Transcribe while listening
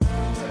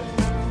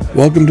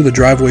Welcome to the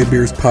Driveway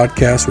Beers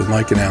podcast with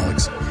Mike and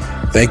Alex.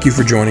 Thank you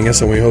for joining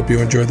us, and we hope you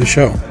enjoy the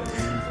show.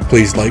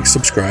 Please like,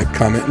 subscribe,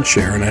 comment, and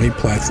share on any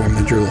platform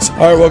that you're listening.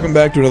 All right, welcome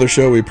back to another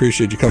show. We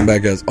appreciate you coming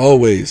back as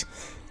always.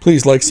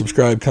 Please like,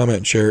 subscribe, comment,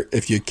 and share.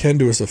 If you can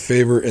do us a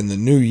favor in the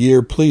new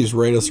year, please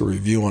write us a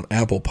review on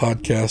Apple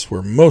Podcasts,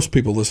 where most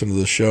people listen to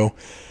this show.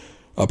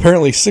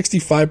 Apparently,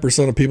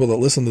 65% of people that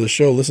listen to the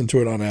show listen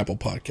to it on Apple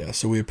Podcasts.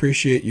 So we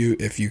appreciate you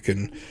if you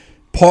can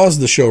pause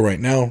the show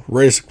right now,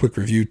 write us a quick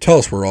review, tell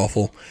us we're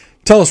awful,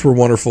 tell us we're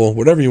wonderful,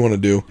 whatever you want to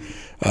do.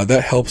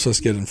 That helps us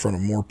get in front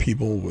of more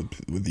people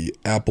with the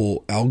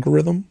Apple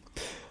algorithm.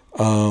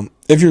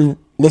 If you're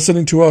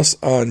listening to us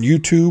on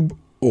YouTube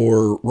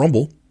or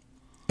Rumble,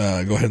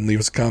 go ahead and leave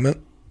us a comment.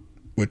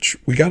 Which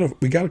we got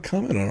a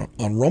comment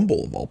on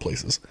Rumble of all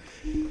places.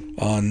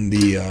 On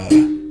the I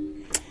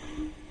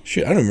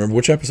don't remember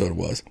which episode it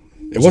was.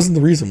 It wasn't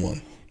the recent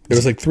one. It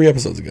was like 3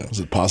 episodes ago. Was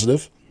it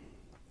positive?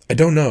 I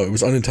don't know. It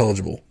was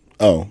unintelligible.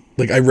 Oh.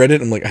 Like, I read it,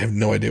 and I'm like, I have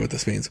no idea what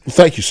this means. Well,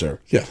 thank you, sir.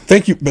 Yeah,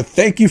 thank you. But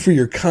thank you for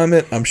your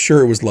comment. I'm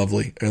sure it was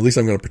lovely. At least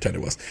I'm going to pretend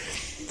it was.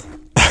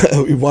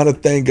 We want to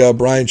thank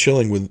Brian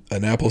Schilling with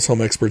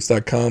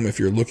AnnapolisHomeExperts.com. If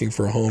you're looking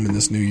for a home in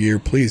this new year,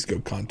 please go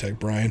contact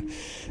Brian.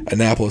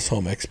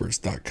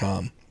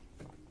 AnnapolisHomeExperts.com.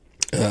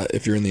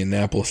 If you're in the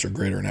Annapolis or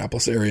greater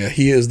Annapolis area,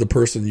 he is the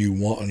person you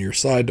want on your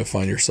side to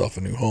find yourself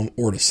a new home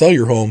or to sell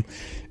your home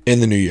in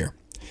the new year.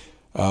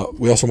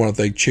 We also want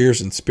to thank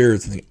Cheers and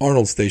Spirits in the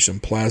Arnold Station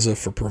Plaza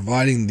for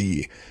providing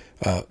the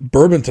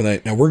bourbon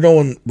tonight. Now we're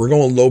going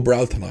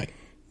lowbrow tonight.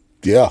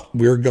 Yeah,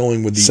 we're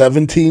going with the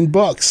 $17,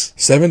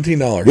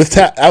 $17 with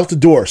out the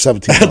door.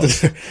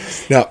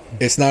 $17. Now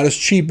it's not as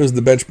cheap as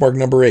the Benchmark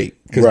number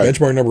 8 because Right.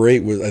 Benchmark number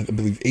 8 was, I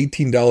believe,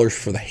 $18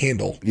 for the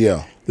handle.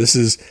 Yeah, this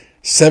is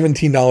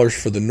 $17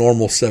 for the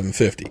normal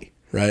 $7.50.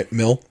 Right,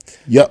 Mill.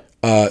 Yep.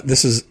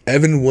 This is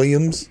Evan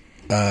Williams.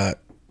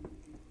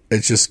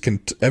 It's just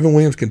Evan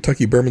Williams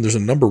Kentucky Bourbon. There's a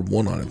number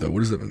 1 on it though.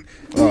 What is it?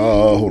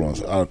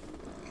 Hold on.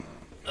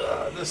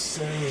 This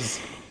says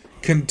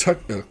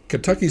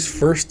Kentucky's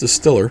first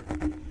distiller.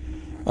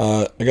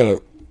 I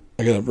gotta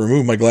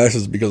remove my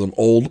glasses because I'm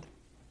old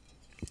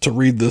to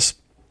read this.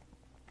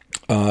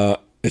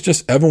 It's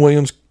just Evan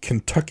Williams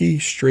Kentucky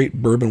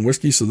Straight Bourbon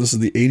Whiskey. So this is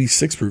the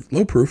 86 proof,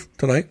 low proof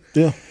tonight.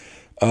 Yeah.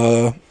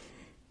 It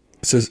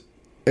says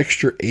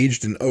extra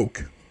aged in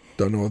oak.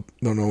 Don't know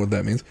what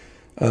that means.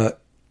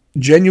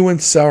 Genuine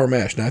sour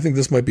mash. Now I think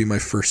this might be my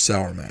first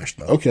sour mash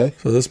though. Okay.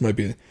 So this will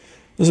be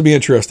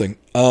interesting.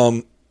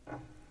 I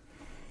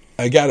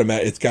gotta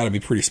imagine it's got to be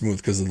pretty smooth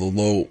because of the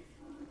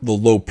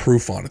low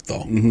proof on it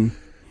though. Mm-hmm.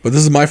 But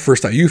this is my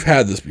first time. You've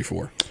had this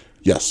before.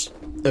 Yes.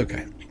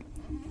 Okay.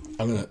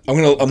 I'm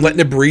letting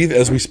it breathe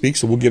as we speak,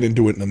 so we'll get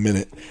into it in a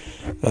minute.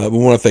 We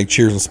want to thank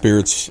Cheers and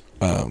Spirits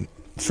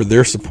for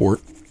their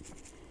support.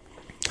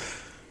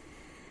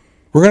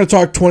 We're going to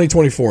talk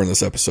 2024 in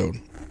this episode.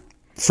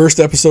 First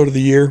episode of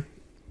the year.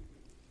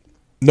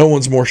 No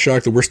one's more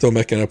shocked that we're still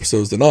making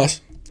episodes than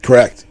us.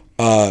 Correct.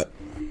 But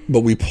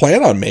we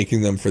plan on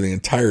making them for the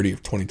entirety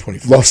of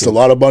 2024. Lost a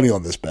lot of money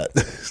on this bet.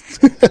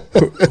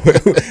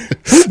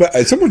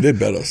 Someone did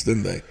bet us,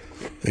 didn't they?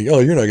 Like, oh,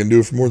 you're not going to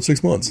do it for more than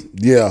 6 months.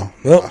 Yeah.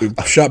 Well, we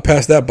shot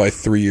past that by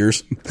 3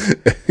 years.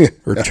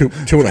 Or two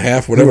and a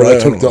half, whatever. I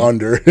took the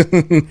under.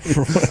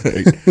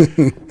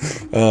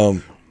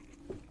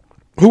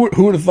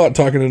 Who would have thought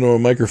talking into a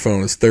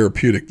microphone is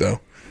therapeutic, though?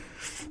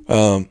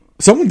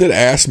 Someone did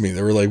ask me.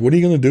 They were like, what are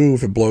you going to do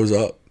if it blows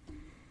up?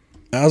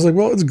 And I was like,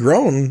 well, it's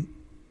grown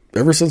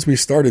ever since we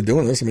started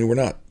doing this. I mean, we're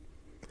not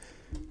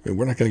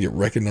going to get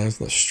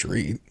recognized on the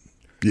street.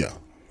 Yeah.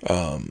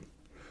 I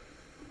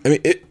mean,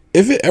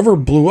 if it ever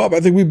blew up,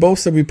 I think we both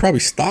said we'd probably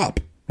stop.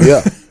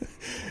 Yeah.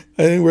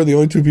 I think we're the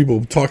only 2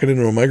 people talking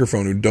into a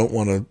microphone who don't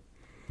want to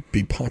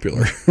be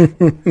popular.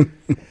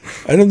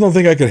 I don't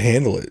think I could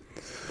handle it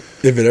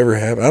if it ever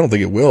happened. I don't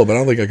think it will, but I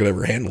don't think I could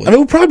ever handle it. I mean, it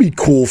would probably be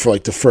cool for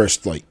like the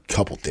first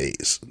couple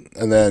days,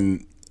 and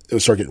then it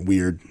would start getting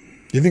weird.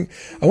 You think?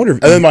 I wonder.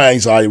 And then my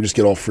anxiety would just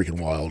get all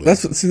freaking wild.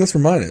 That's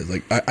where mine is.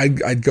 Like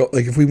I'd go,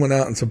 like if we went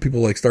out and some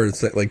people started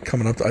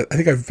coming up to, I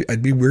think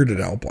I'd be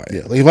weirded out by it.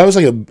 Yeah, like if I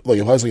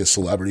was a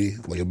celebrity,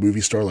 like a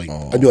movie star,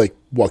 I'd be like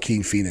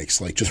Joaquin Phoenix,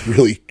 like just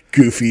really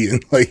goofy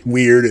and like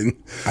weird. And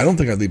I don't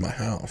think I'd leave my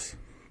house.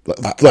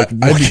 Like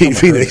Joaquin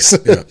Phoenix.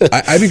 Yeah.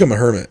 I'd become a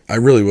hermit. I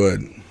really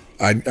would.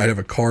 I'd have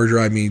a car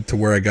drive me to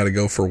where I got to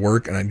go for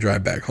work, and I'd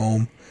drive back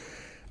home.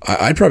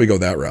 I'd probably go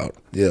that route.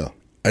 Yeah,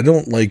 I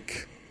don't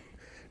like.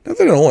 Not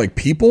that I don't like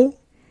people.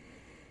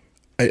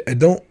 I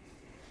don't.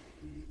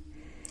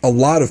 A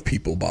lot of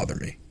people bother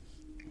me.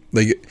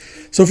 Like,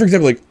 so for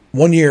example, like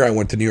one year I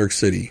went to New York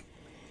City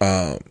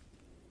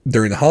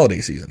during the holiday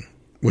season,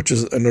 which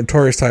is a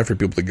notorious time for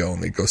people to go,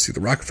 and they go see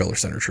the Rockefeller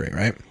Center tree,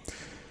 right?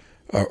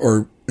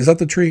 Or is that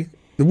the tree?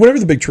 Whatever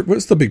the big tree.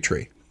 What's the big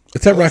tree?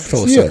 It's at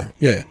Rockefeller Center.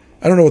 Yeah.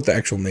 I don't know what the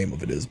actual name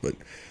of it is, but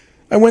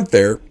I went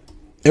there,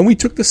 and we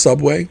took the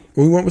subway.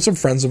 We went with some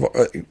friends of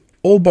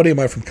old buddy of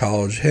mine from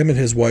college, him and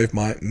his wife,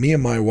 me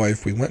and my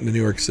wife. We went into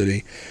New York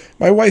City.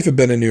 My wife had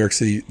been in New York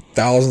City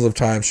thousands of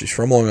times. She's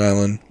from Long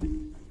Island.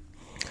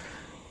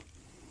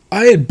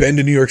 I had been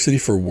to New York City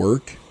for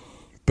work,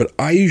 but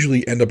I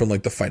usually end up in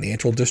like the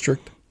financial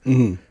district.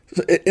 Mm-hmm.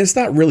 So it's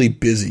not really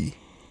busy.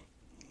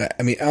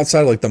 I mean,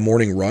 outside of like the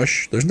morning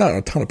rush, there's not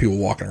a ton of people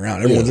walking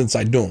around. Everyone's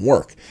inside doing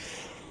work.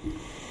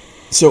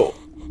 So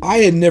I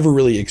had never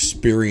really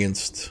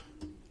experienced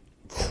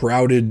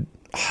crowded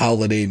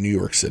holiday New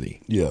York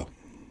City. Yeah.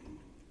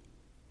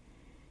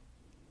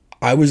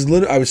 I was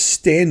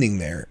standing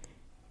there,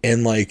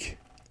 and like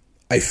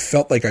I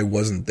felt like I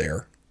wasn't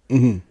there.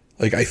 Mm-hmm.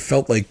 Like I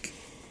felt like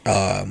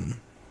my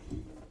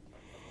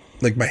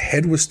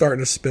head was starting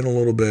to spin a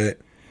little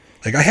bit.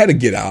 Like I had to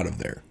get out of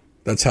there.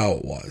 That's how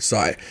it was. So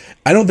I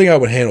don't think I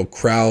would handle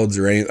crowds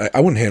or anything. I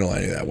wouldn't handle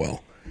any of that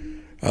well.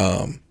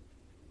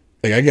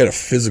 Like I get a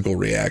physical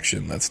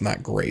reaction that's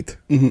not great.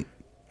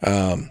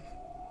 Mm-hmm.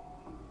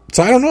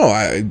 So I don't know.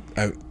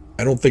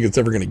 I don't think it's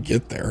ever going to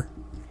get there.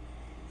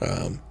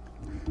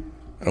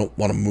 I don't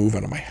want to move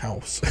out of my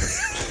house.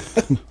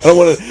 I don't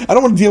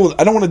want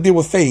to deal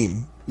with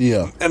fame.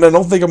 Yeah. And I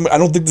don't think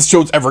this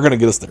show's ever going to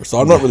get us there. So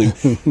I'm not really,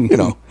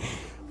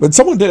 But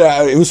someone did.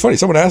 It was funny.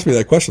 Someone asked me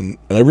that question,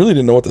 and I really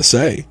didn't know what to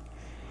say.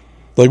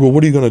 Like, well,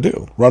 what are you going to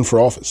do? Run for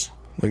office?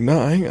 Like, no,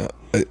 I ain't.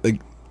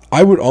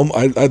 I'd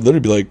literally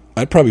be like,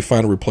 I'd probably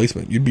find a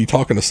replacement. You'd be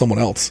talking to someone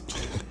else.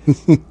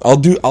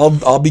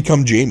 I'll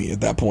become Jamie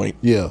at that point.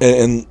 Yeah.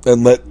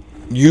 And let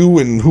you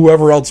and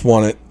whoever else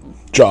want it.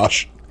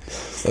 Josh.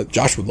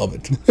 Josh would love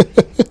it.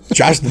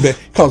 Josh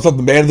calls himself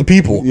the man of the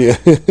people. Yeah.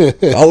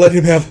 I'll let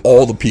him have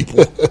all the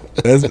people.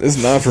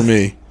 It's not for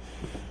me.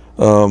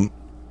 Talking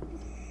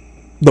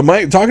to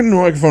the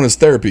microphone is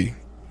therapy.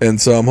 And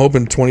so I'm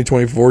hoping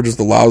 2024 just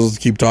allows us to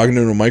keep talking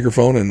into a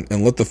microphone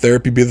and let the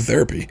therapy be the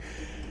therapy.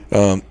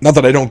 Not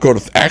that I don't go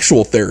to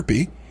actual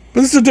therapy,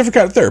 but this is a different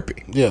kind of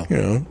therapy.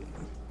 Yeah.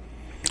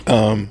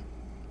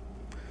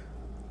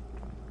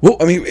 Well,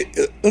 I mean,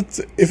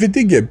 if it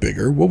did get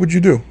bigger, what would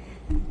you do?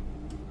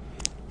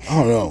 I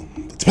don't know.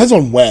 It depends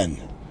on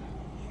when.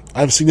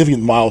 I have a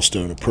significant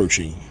milestone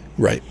approaching.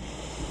 Right.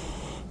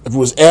 If it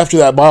was after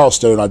that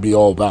milestone, I'd be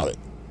all about it.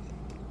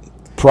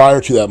 Prior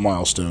to that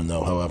milestone,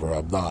 though, however,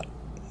 I'm not.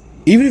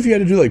 Even if you had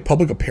to do like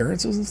public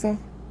appearances and stuff?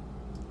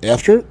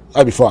 After?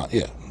 I'd be fine,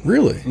 yeah.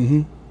 Really?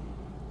 Mm-hmm.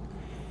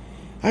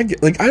 I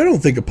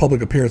don't think a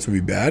public appearance would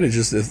be bad. It's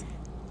just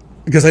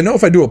because I know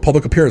if I do a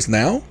public appearance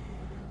now,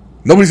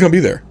 nobody's going to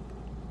be there.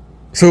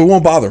 So it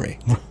won't bother me.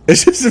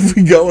 It's just if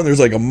we go and there's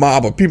like a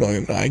mob of people,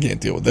 I'm like, no, I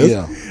can't deal with this.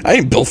 Yeah. I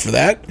ain't built for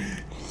that.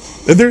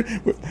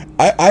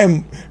 I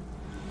am.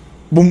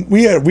 When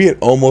we had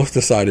almost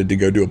decided to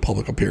go do a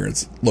public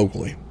appearance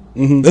locally.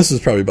 Mm-hmm. This was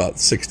probably about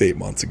 6 to 8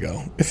 months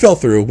ago. It fell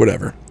through,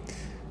 whatever.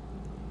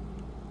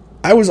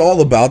 I was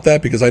all about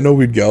that because I know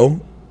we'd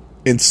go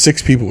and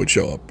 6 people would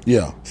show up.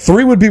 Yeah.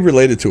 3 would be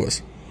related to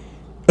us.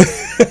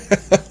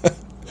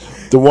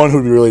 The one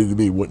who'd be related to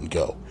me wouldn't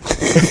go.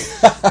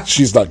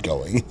 She's not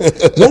going.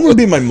 One would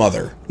be my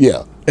mother.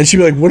 Yeah. And she'd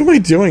be like, what am I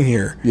doing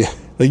here? Yeah.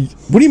 Like,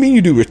 what do you mean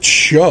you do a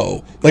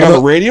show? Like on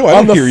the radio?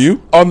 I don't hear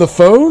you. On the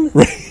phone?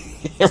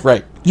 Right.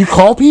 Right. You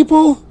call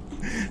people?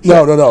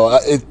 No.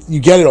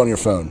 You get it on your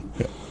phone.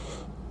 Yeah.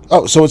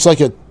 Oh, so it's like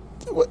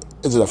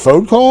is it a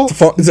phone call?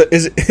 Is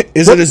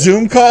it a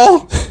Zoom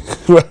call?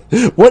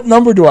 What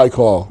number do I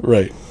call?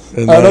 Right.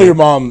 And I know your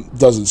mom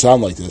doesn't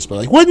sound like this, but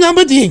like, what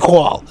number do you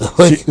call?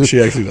 She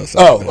actually does.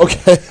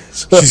 Okay.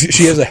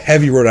 She has a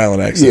heavy Rhode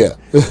Island accent.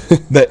 Yeah.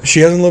 That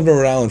she hasn't lived in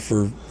Rhode Island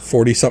for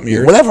 40-something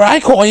years. Whenever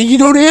I call you, you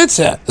don't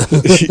answer.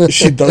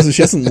 She doesn't.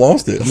 She hasn't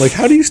lost it. I'm like,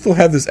 how do you still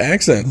have this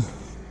accent?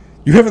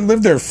 You haven't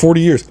lived there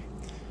 40 years.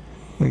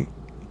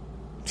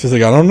 She's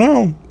like, I don't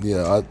know.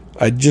 Yeah.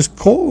 I just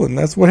call, and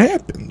that's what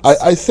happened.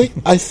 I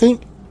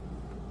think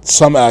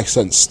some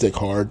accents stick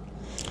hard.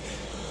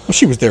 Well,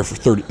 she was there for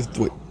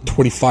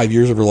 25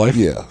 years of her life.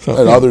 Yeah, so,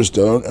 and others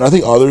don't. And I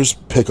think others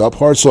pick up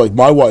hard. So, like,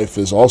 my wife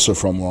is also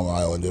from Long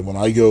Island, and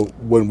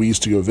when we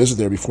used to go visit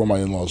there before my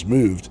in-laws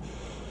moved,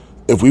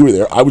 if we were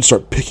there, I would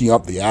start picking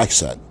up the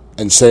accent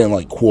and saying,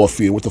 like,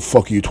 coffee, what the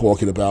fuck are you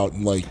talking about?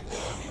 And, like,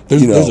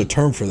 there's a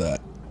term for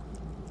that.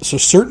 So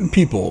certain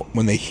people,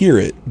 when they hear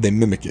it, they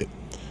mimic it.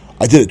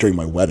 I did it during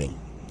my wedding.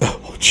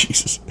 Oh,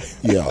 Jesus.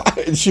 Yeah.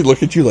 And she'd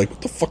look at you like,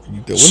 what the fuck are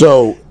you doing?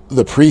 So,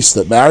 the priest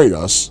that married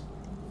us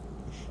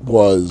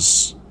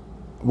was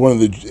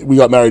we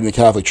got married in the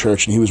Catholic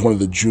Church, and he was one of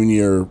the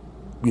junior,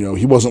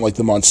 he wasn't like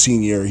the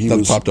Monsignor. He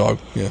was top dog,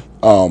 yeah.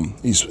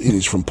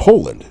 He's from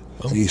Poland.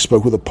 Oh. And he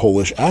spoke with a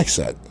Polish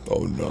accent.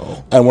 Oh,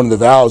 no. And one of the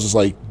vows is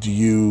like, do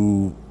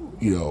you,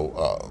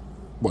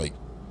 like,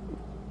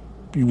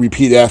 you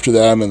repeat after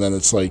them, and then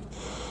it's like,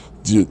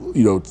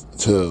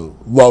 to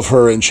love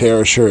her and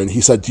cherish her. And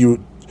he said, do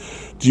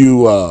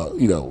you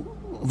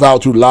vow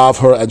to love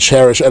her and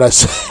cherish? And I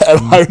said,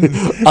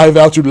 I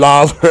vow to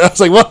love her. I was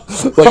like, what?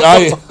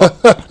 Like,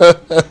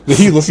 Did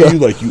he look at you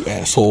like, you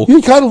asshole?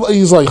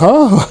 He's like,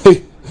 huh?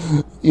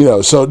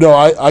 So no,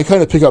 I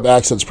kind of pick up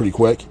accents pretty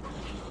quick.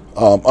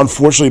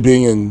 Unfortunately,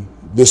 being in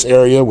this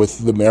area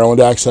with the Maryland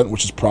accent,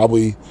 which is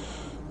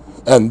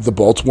and the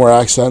Baltimore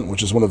accent,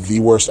 which is one of the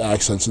worst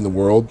accents in the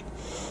world.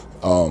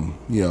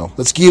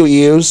 Let's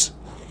use.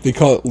 They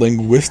call it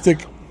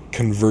linguistic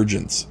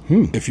convergence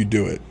if you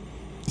do it.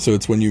 So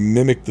it's when you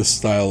mimic the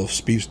style of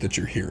speech that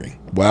you're hearing.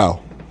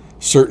 Wow.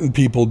 Certain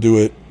people do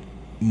it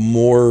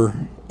more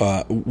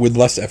with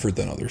less effort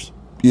than others.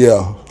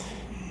 Yeah.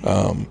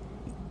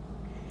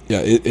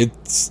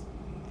 It's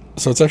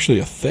actually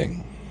a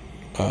thing.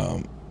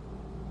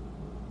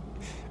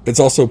 It's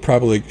also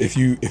probably like if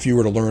you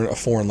were to learn a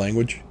foreign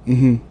language,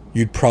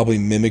 you'd probably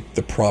mimic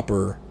the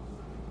proper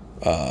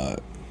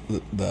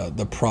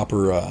the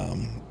proper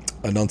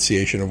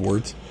enunciation of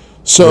words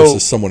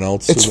versus someone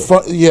else. It's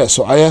fun. Yeah.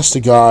 So I asked a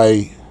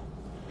guy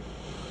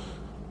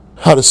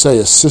how to say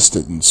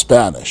assistant in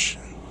Spanish,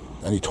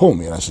 and he told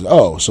me, and I said,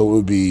 "Oh, so it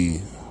would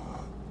be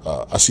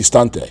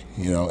asistente,"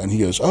 And he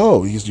goes,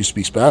 "Oh, you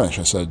speak Spanish?"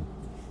 I said,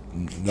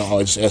 "No,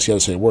 I just asked you how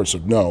to say a word." So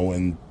no,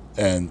 and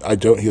I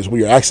don't. He goes, "Well,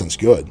 your accent's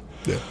good."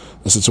 Yeah.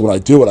 I said, "So when I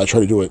do it, I try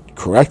to do it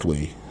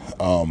correctly."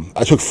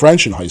 I took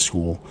French in high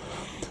school,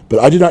 but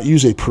I did not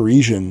use a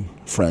Parisian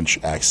French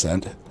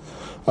accent.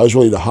 I was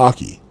really into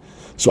hockey,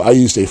 so I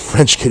used a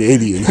French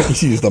Canadian.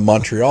 You used the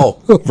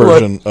Montreal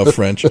version of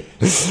French.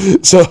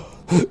 So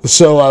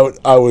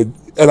I would,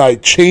 and I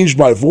changed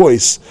my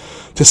voice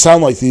to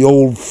sound like the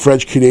old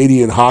French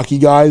Canadian hockey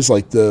guys,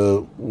 like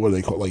what do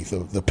they call, like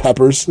the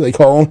Peppers, they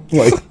call them,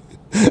 like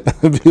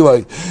it'd be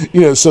like,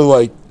 so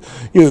like,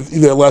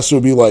 their lesson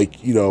would be like,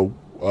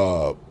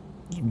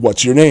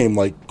 what's your name?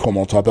 Like,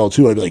 comment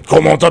t'appelles-tu? I'd be like,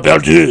 comment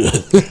t'appelles-tu?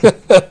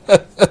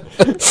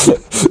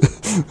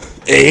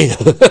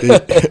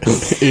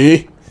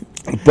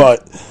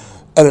 But,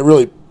 and it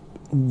really,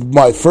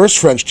 my first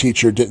French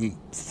teacher didn't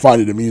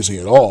find it amusing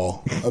at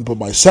all, but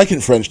my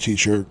second French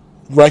teacher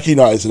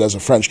recognized it as a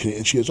French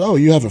Canadian, and she goes, "Oh,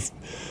 you have a,"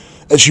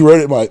 and she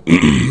wrote it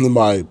in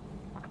my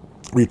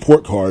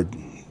report card,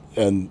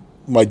 and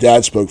my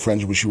dad spoke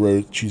French, but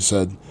she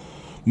said,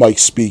 "Mike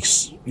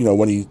speaks,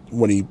 when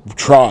he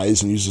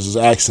tries and uses his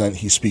accent,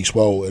 he speaks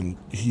well, and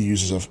he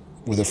uses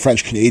with a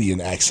French Canadian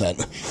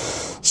accent."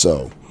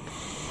 So,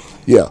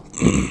 yeah.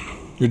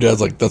 Your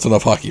dad's like, "That's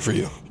enough hockey for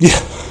you." Yeah.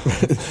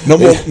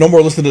 No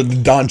more listening to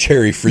Don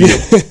Cherry for you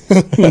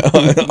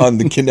on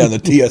the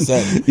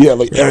TSN. Yeah,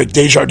 like Eric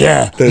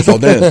Desjardins.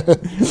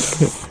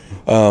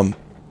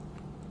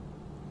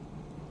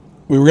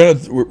 We're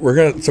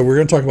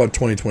gonna talk about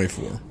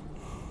 2024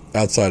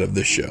 outside of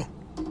this show.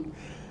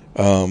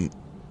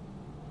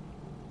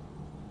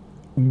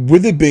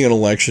 With it being an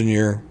election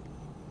year,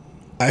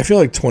 I feel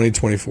like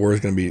 2024 is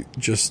going to be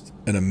just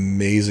an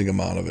amazing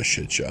amount of a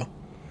shit show.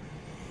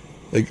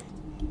 Like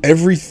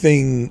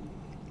everything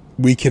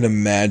we can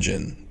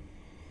imagine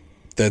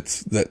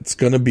that's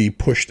going to be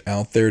pushed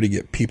out there to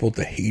get people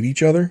to hate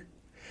each other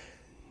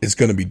is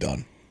going to be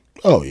done.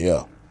 Oh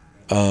yeah.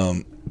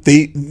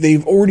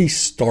 They've already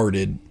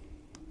started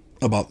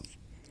about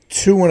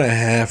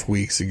 2.5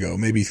 weeks ago,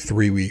 maybe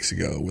 3 weeks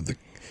ago, with the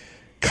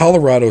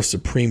Colorado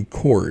Supreme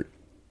Court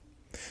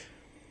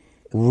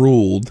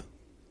ruled,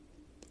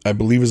 I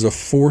believe, is a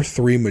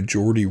 4-3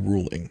 majority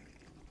ruling,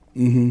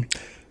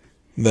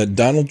 that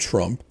Donald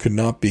Trump could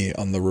not be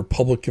on the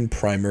Republican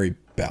primary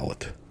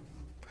ballot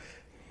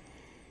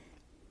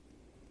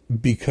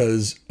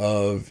because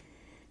of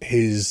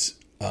his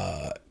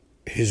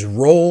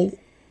role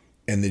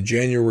in the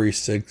January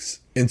 6th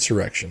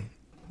insurrection.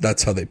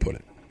 That's how they put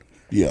it.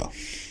 Yeah.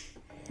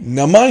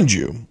 Now, mind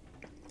you,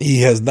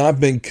 he has not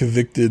been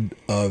convicted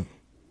of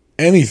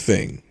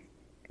anything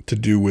to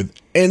do with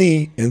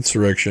any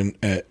insurrection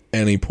at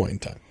any point in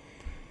time.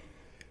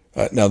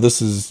 Now,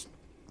 this is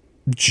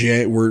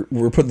we're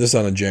putting this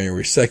on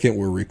January 2nd.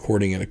 We're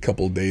recording it a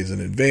couple of days in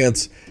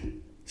advance.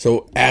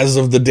 So, as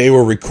of the day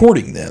we're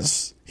recording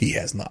this, he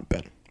has not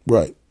been.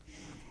 Right.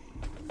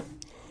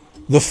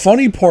 The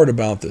funny part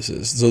about this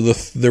is, so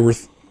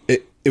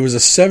it was a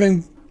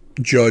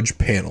 7-judge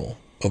panel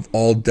of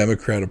all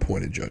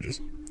Democrat-appointed judges.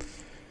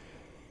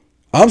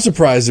 I'm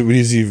surprised it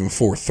was even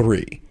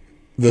 4-3.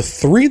 The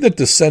 3 that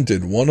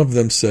dissented, one of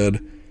them said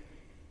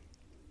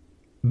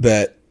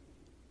that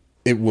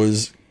it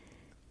was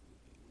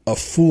a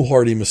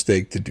foolhardy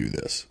mistake to do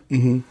this.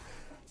 Mm-hmm.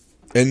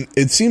 And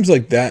it seems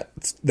like that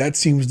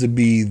seems to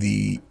be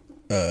the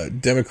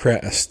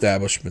Democrat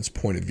establishment's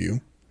point of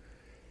view,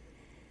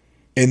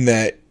 in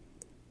that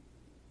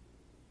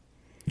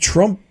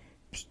Trump's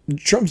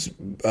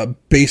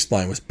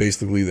baseline was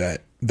basically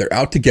that they're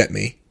out to get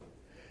me.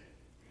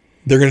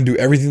 They're going to do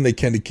everything they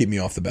can to keep me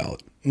off the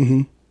ballot.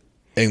 Mm-hmm.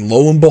 And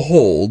lo and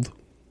behold,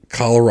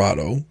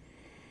 Colorado,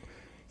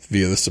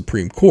 via the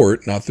Supreme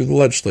Court, not through the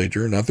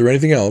legislature, not through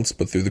anything else,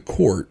 but through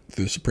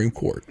the Supreme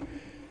Court,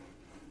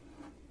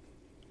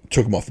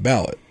 took him off the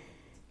ballot.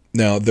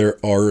 Now, there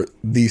are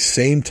these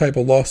same type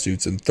of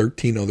lawsuits in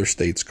 13 other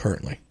states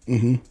currently.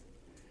 Mm-hmm.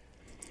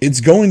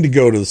 It's going to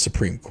go to the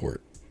Supreme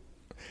Court.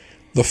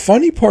 The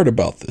funny part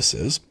about this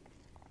is,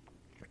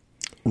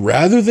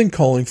 rather than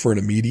calling for an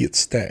immediate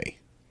stay,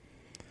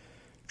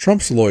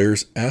 Trump's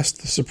lawyers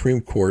asked the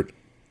Supreme Court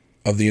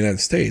of the United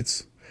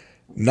States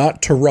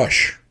not to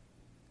rush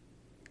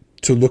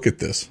to look at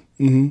this.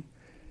 Mm-hmm.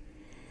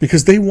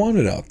 Because they want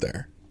it out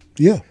there.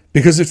 Yeah.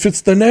 because it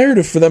fits the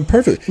narrative for them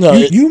perfectly. No,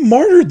 you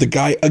martyred the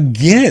guy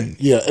again.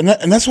 Yeah, and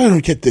that's why I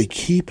don't get. They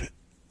keep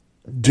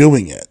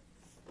doing it,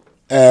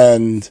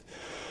 and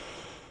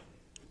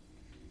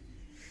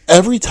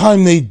every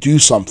time they do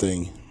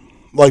something,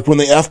 like when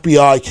the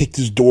FBI kicked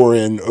his door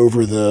in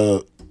over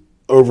the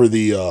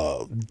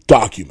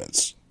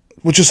documents,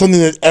 which is something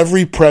that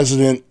every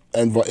president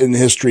in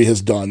history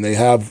has done. They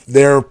have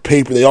their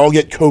paper. They all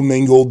get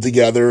commingled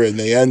together, and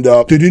they end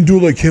up. They didn't do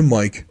it like him,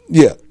 Mike.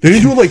 Yeah, they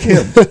didn't do it like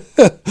him.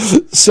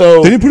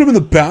 So they didn't put him in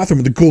the bathroom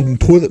with the golden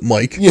toilet,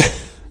 Mike. Yeah,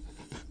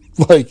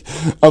 like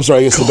I'm sorry.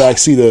 I guess the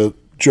backseat of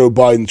Joe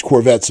Biden's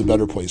Corvette's a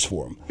better place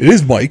for him. It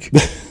is, Mike.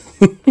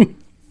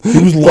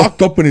 He was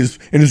locked up in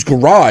his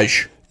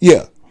garage.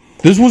 Yeah,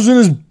 this was in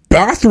his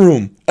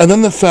bathroom. And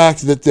then the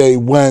fact that they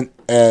went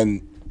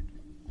and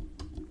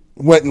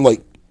like,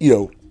 you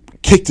know,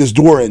 kicked his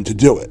door in to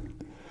do it.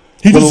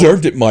 He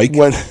deserved it, Mike.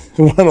 When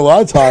a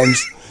lot of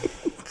times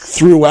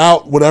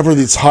throughout whatever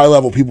these high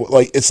level people,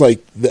 like it's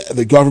like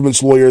the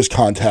government's lawyers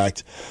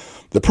contact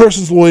the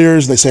person's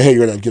lawyers and they say, hey,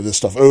 you're going to give this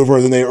stuff over.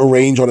 And then they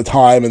arrange on a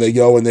time and they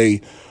go and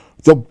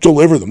they'll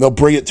deliver them. They'll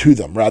bring it to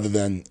them rather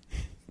than,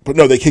 but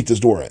no, they kicked his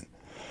door in.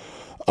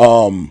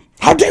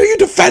 How dare you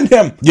defend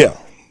him? Yeah.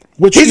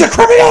 He's a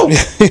criminal.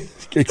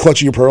 You're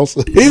clutching your pearls.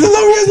 Even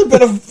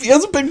though he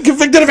hasn't been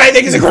convicted of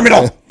anything, he's a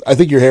criminal. I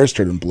think your hair's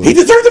turning blue. He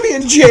deserves to be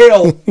in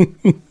jail.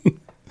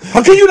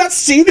 How can you not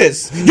see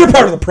this? You're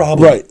part of the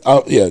problem. Right.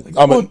 Yeah.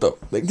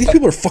 These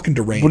people are fucking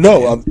deranged.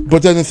 Well, no,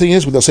 but then the thing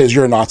is, what they'll say is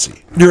you're a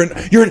Nazi.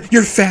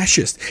 You're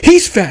fascist.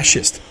 He's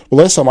fascist.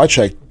 Well, last time I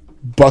checked,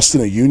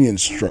 busting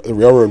the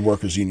railroad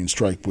workers union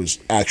strike was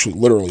actually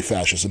literally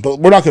fascist. But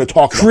we're not going to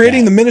talk about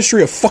creating the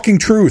Ministry of fucking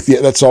truth.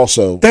 Yeah, that's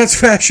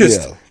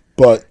fascist. Yeah.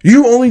 But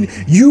you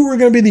were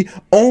going to be the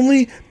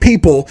only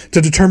people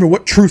to determine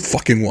what truth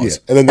fucking was.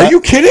 Yeah. And then are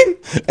you kidding?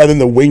 And then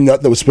the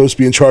wingnut that was supposed to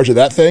be in charge of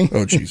that thing.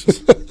 Oh, Jesus.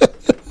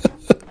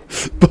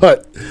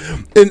 But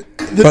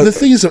the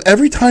thing is,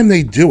 every time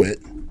they do it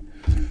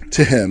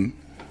to him,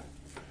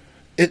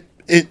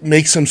 it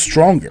makes him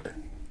stronger.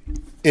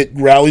 It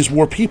rallies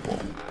more people,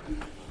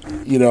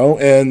 you know,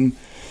 and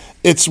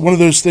it's one of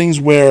those things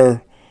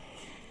where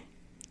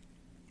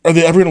are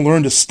they ever going to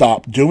learn to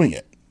stop doing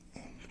it?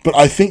 But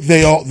I think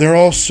they're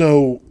all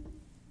so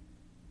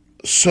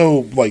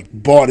like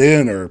bought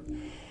in, or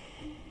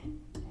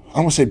I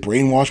don't want to say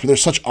brainwashed, but they're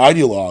such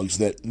ideologues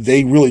that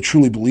they really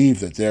truly believe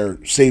that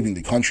they're saving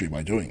the country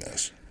by doing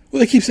this.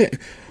 Well, they keep saying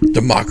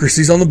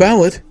democracy's on the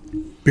ballot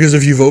because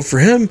if you vote for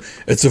him,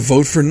 it's a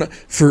vote for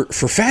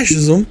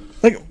fascism.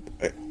 Like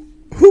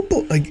who?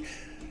 Like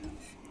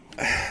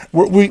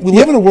we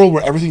live in a world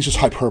where everything's just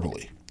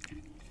hyperbole.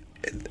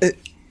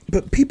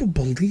 But people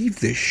believe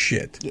this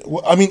shit.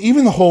 Well, I mean,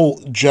 even the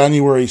whole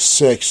January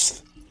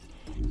 6th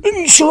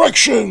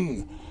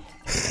insurrection.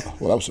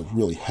 Well, that was a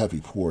really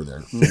heavy pour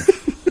there.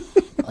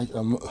 I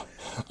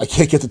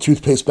can't get the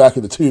toothpaste back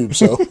in the tube,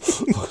 so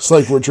looks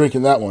like we're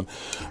drinking that one.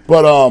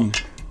 But well,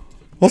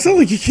 it's not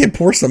like you can't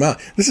pour some out.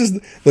 This is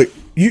like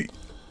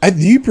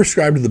you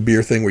prescribe to the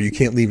beer thing where you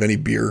can't leave any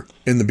beer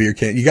in the beer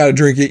can. You got to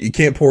drink it. You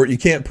can't pour it. You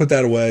can't put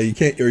that away. You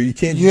can't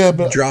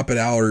drop it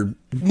out or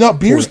no.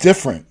 Beer's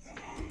different.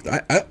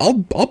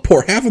 I'll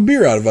pour half a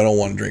beer out if I don't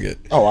want to drink it.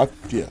 Oh,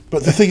 yeah.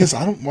 But the thing is,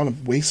 I don't want to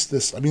waste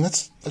this. I mean,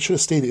 that should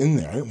have stayed in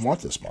there. I didn't want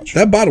this much.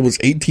 That bottle was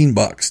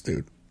 $18,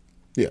 dude.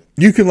 Yeah,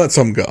 you can let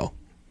some go.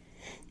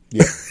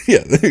 Yeah,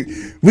 yeah.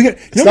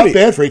 It's not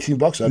bad for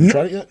 $18. Have you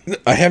tried it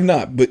yet? I have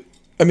not, but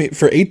I mean,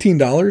 for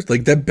 $18,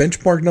 like that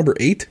benchmark number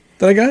 8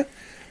 that I got,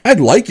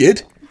 I'd like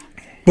it.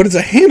 But it's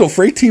a handle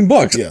for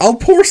 $18. Yeah. I'll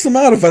pour some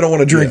out if I don't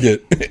want to drink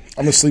it.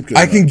 I'm gonna sleep good.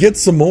 I can get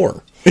some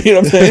more. You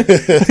know what I'm saying?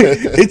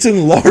 It's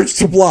in large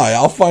supply.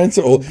 I'll find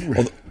some. Well,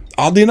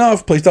 oddly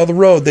enough, placed on the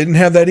road, they didn't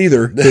have that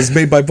either. It's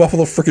made by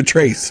Buffalo frickin'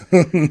 Trace.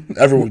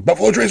 Everyone,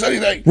 Buffalo Trace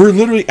anything. We're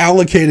literally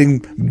allocating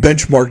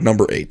benchmark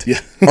number 8. Yeah.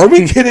 Are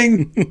we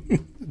kidding?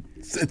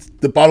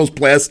 The bottle's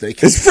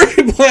plastic. It's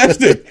freaking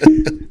plastic.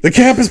 The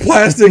cap is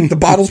plastic. The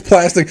bottle's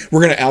plastic.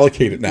 We're going to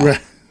allocate it now.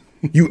 Right.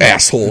 You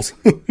assholes.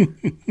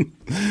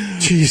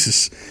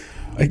 Jesus.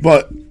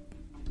 But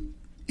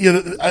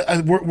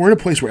yeah, we're in a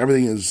place where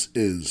everything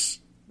is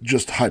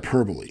just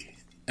hyperbole,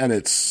 and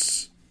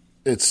it's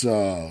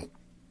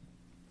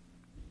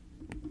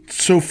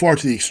so far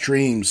to the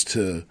extremes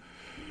to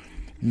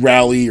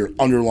rally or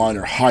underline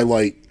or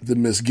highlight the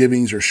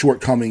misgivings or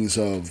shortcomings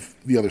of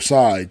the other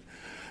side.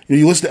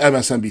 You listen to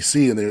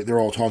MSNBC and they're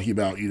all talking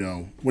about, you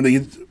know, when they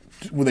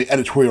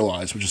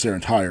editorialize, which is their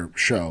entire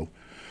show,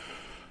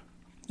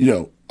 you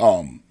know,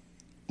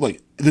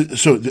 like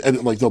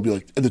they'll be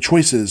like, the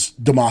choice is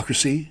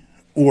democracy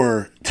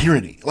or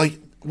tyranny. Like,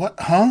 what?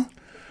 Huh?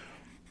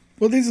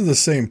 Well, these are the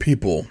same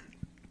people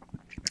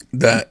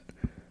that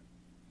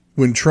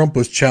when Trump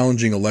was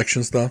challenging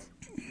election stuff,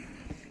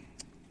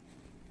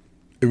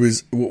 it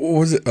was, what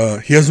was it?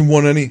 He hasn't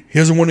won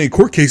any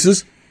court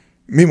cases.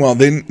 Meanwhile,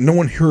 no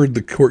one heard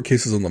the court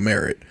cases on the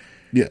merit.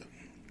 Yeah.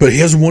 But he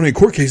hasn't won any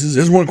court cases.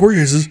 And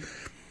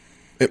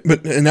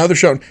now they're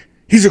shouting,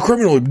 he's a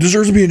criminal. He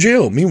deserves to be in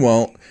jail.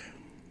 Meanwhile,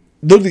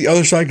 the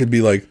other side could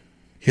be like,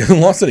 He hasn't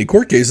lost any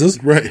court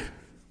cases. Right.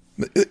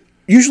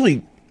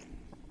 Usually,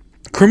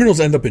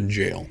 criminals end up in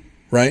jail,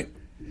 right?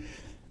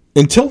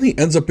 Until he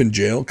ends up in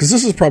jail, because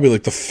this is probably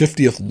like the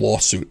 50th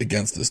lawsuit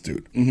against this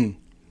dude.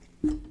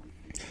 Mm-hmm.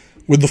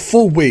 With the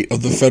full weight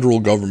of the federal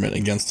government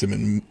against him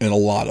in a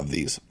lot of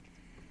these.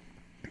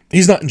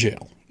 He's not in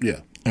jail. Yeah.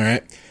 All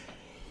right?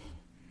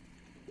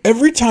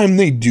 Every time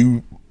they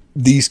do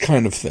these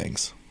kind of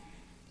things,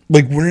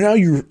 like where now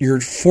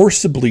you're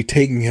forcibly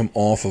taking him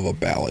off of a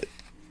ballot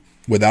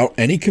without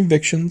any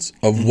convictions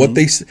of what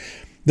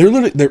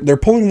they're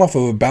pulling him off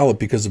of a ballot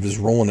because of his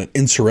role in an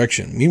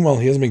insurrection. Meanwhile,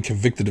 he hasn't been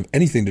convicted of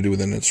anything to do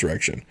with an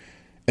insurrection.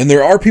 And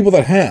there are people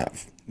that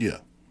have. Yeah.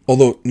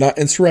 Although not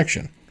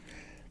insurrection.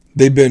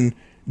 They've been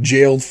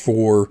jailed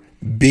for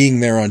being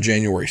there on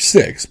January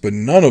 6th, but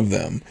none of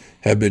them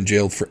have been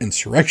jailed for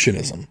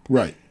insurrectionism.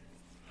 Right.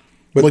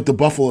 But like the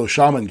Buffalo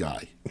Shaman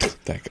guy.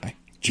 That guy.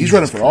 He's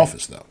running for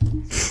office, though.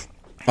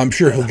 I'm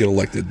sure he'll get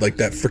elected, like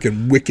that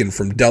freaking Wiccan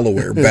from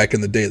Delaware back in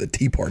the day of the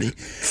Tea Party.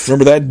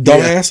 Remember that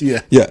dumbass?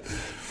 Yeah.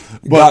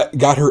 But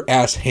got her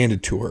ass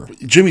handed to her.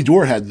 Jimmy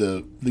Dore had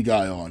the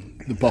guy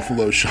on, the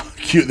Buffalo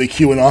Shaman, the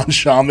QAnon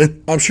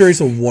shaman. I'm sure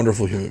he's a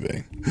wonderful human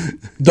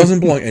being.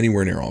 Doesn't belong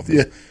anywhere near office.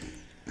 Yeah.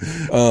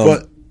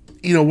 But,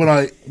 you know, when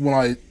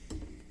I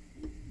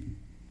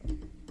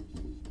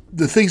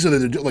the things that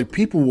they're doing, like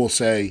people will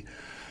say,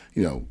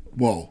 you know,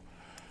 well,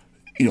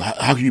 you know,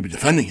 how can you be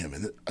defending him?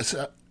 And I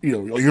said, you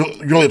know, you're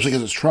only upset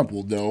because it's Trump.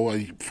 Well, no,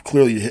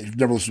 clearly you've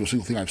never listened to a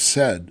single thing I've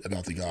said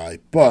about the guy.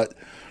 But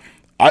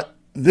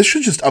this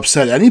should just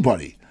upset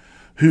anybody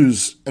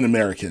who's an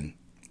American.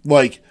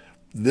 Like,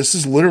 this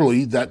is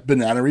literally that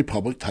banana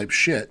republic type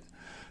shit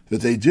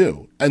that they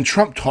do. And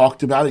Trump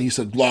talked about it. He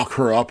said, lock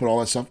her up and all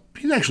that stuff.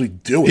 He didn't actually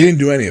do it. He didn't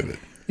do any of it.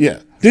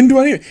 Yeah. Didn't do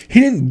any of it. He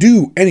didn't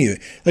do any of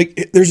it.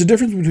 Like, there's a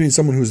difference between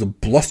someone who's a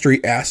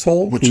blustery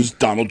asshole. Which is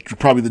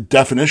probably the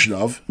definition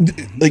of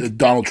like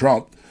Donald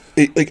Trump.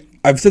 Like,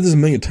 I've said this a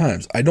million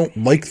times. I don't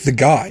like the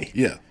guy.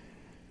 Yeah.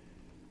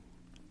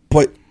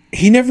 But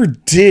he never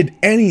did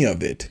any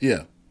of it.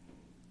 Yeah.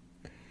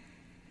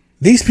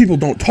 These people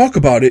don't talk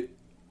about it.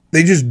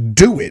 They just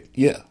do it.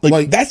 Yeah.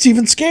 Like that's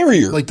even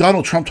scarier. Like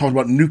Donald Trump talked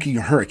about nuking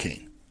a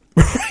hurricane.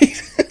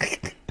 Right.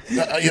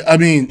 I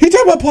mean, he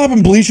talked about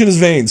popping bleach in his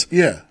veins.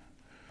 Yeah.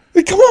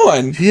 Like, come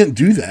on. He didn't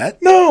do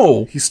that.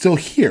 No. He's still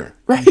here.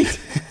 Right.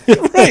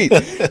 Right.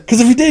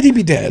 Because if he did, he'd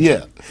be dead.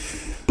 Yeah.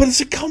 But it's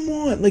like, come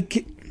on.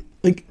 Like,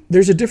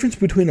 there's a difference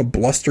between a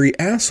blustery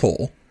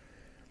asshole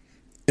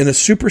and a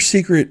super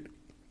secret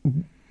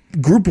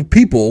group of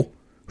people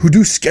who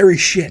do scary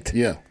shit.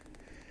 Yeah.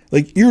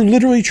 Like, you're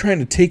literally trying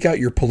to take out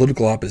your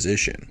political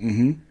opposition.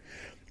 Mm-hmm.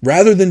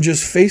 Rather than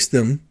just face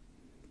them.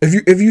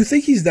 If you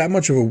think he's that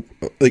much of a...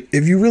 Like,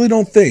 if you really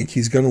don't think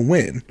he's going to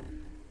win,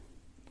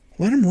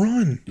 let him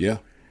run. Yeah.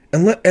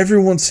 And let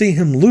everyone see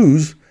him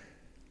lose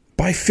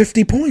by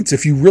 50 points.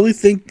 If you really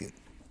think...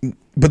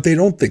 But they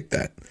don't think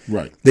that.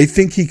 Right. They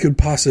think he could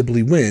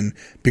possibly win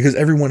because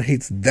everyone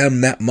hates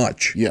them that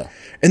much. Yeah.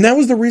 And that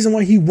was the reason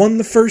why he won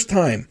the first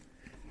time.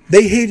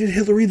 They hated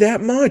Hillary that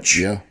much.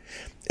 Yeah.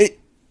 It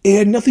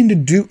had nothing to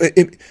do...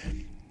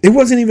 It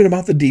wasn't even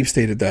about the deep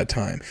state at that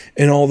time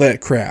and all that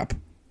crap.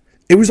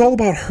 It was all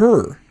about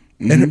her.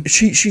 Mm-hmm. And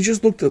she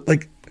just looked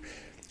like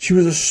she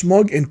was a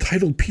smug,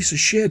 entitled piece of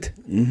shit.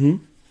 Mm-hmm.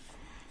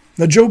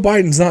 Now, Joe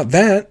Biden's not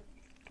that.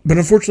 But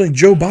unfortunately,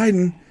 Joe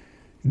Biden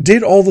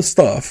did all the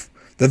stuff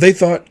that they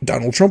thought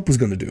Donald Trump was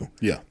going to do.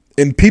 Yeah.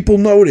 And people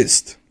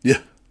noticed. Yeah.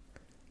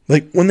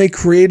 Like when they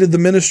created the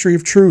Ministry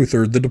of Truth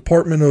or the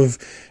Department of...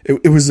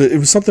 It was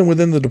something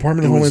within the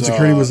Department of Homeland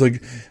Security. It was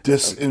like...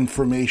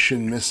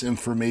 Disinformation,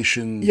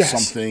 misinformation, yes.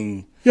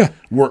 something... Yeah.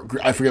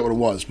 I forget what it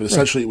was, but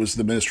essentially it was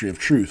the Ministry of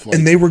Truth. Like,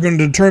 and they were going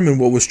to determine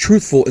what was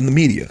truthful in the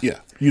media. Yeah.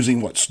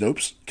 Using what,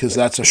 Snopes? Because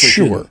that's a...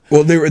 Sure.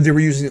 Well, they were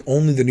using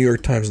only the New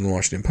York Times and the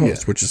Washington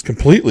Post, which is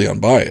completely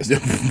unbiased.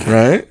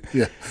 Right?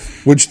 Yeah.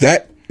 Which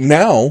that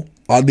now,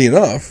 oddly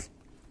enough...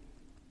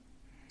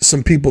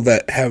 Some people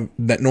that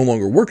no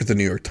longer work at the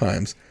New York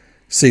Times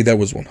say that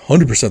was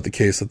 100% the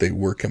case, that they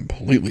were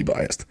completely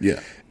biased.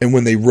 Yeah. And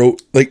when they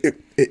wrote, like,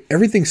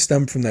 everything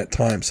stemmed from that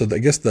time. So I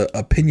guess the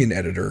opinion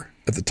editor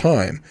at the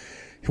time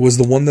was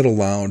the one that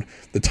allowed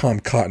the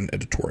Tom Cotton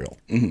editorial.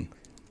 Mm-hmm.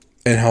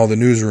 And how the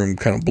newsroom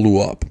kind of blew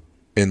up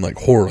in like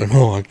horror. Like,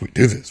 oh, how can we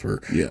do this? We're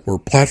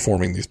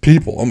platforming these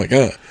people. Oh my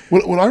God.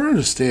 What I don't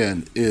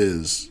understand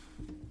is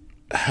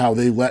how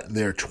they let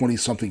their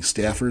 20-something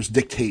staffers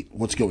dictate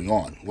what's going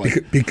on.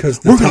 Like,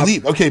 because we're going to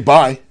leave. Okay,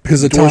 bye.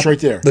 Because the door's top right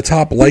there. The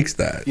top likes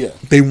that. Yeah.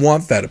 They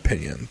want that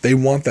opinion. They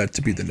want that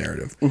to be the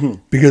narrative.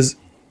 Mm-hmm. Because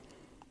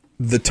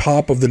the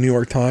top of the New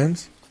York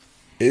Times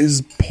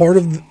is part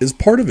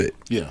of it.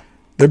 Yeah.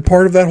 They're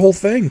part of that whole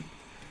thing.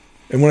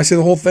 And when I say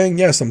the whole thing,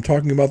 yes, I'm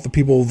talking about the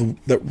people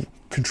that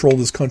control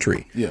this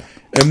country. Yeah.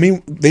 I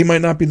mean, they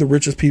might not be the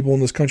richest people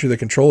in this country that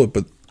control it,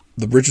 but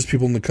the richest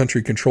people in the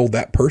country control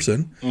that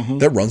person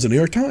that runs the New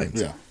York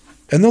Times. Yeah.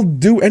 And they'll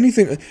do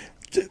anything.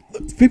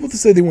 People that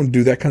say they wouldn't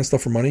do that kind of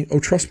stuff for money, oh,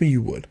 trust me,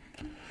 you would.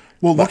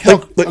 Well, look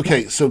how...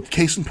 Okay, so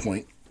case in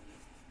point,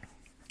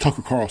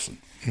 Tucker Carlson.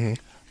 Mm-hmm.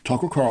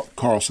 Tucker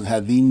Carlson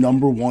had the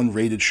 #1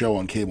 rated show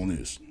on cable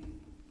news.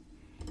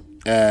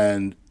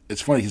 And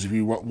it's funny because if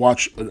you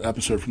watch an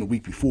episode from the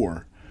week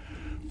before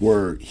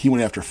where he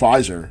went after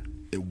Pfizer,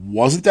 it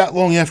wasn't that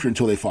long after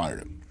until they fired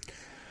him.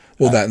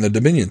 Well, that and the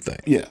Dominion thing.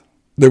 Yeah.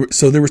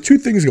 So there was two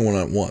things going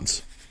on at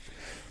once.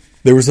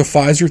 There was the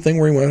Pfizer thing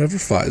where he went after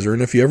Pfizer,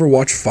 and if you ever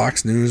watch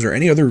Fox News or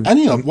any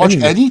watch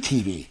any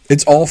TV,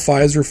 it's all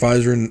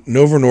Pfizer,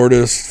 Novo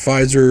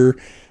Nordisk,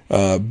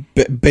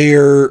 Pfizer,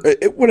 Bayer,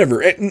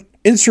 whatever.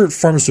 Insert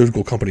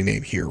pharmaceutical company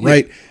name here,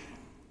 right? Yeah.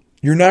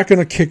 You're not going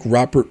to kick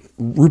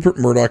Rupert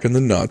Murdoch in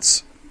the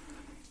nuts,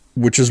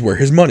 which is where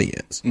his money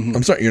is. Mm-hmm.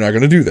 I'm sorry, you're not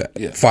going to do that.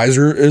 Yeah.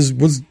 Pfizer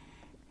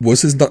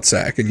was his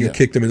nutsack, and you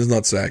kicked him in his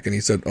nutsack, and he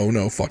said, "Oh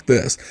no, fuck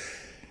this."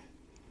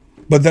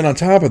 But then on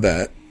top of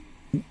that,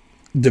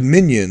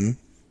 Dominion,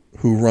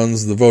 who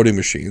runs the voting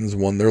machines,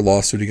 won their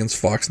lawsuit against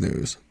Fox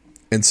News.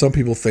 And some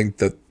people think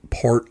that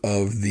part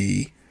of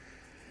the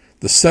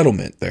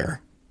settlement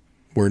there,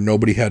 where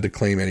nobody had to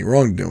claim any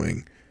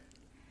wrongdoing,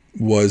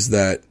 was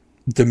that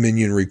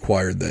Dominion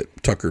required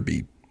that Tucker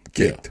be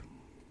kicked.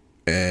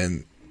 Yeah.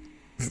 And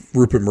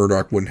Rupert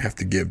Murdoch wouldn't have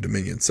to give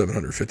Dominion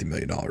 $750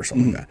 million,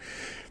 something like that.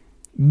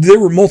 There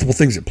were multiple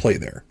things at play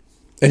there.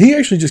 And he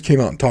actually just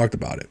came out and talked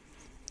about it.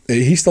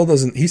 He said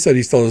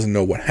he still doesn't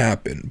know what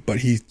happened, but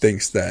he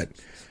thinks that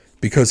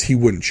because he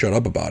wouldn't shut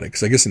up about it,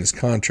 because I guess in his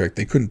contract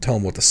they couldn't tell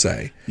him what to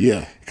say.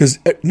 Yeah. Because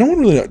no one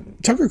really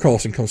Tucker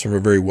Carlson comes from a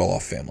very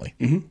well-off family.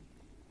 Mm-hmm.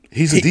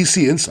 He's a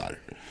DC insider.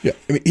 Yeah.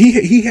 I mean,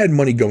 he had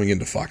money going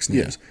into Fox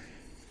News. Yeah.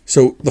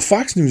 So the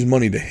Fox News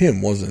money to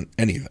him wasn't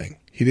anything.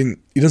 He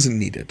doesn't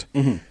need it.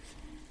 Mm-hmm.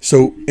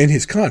 So in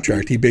his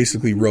contract, he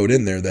basically wrote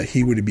in there that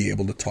he would be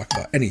able to talk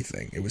about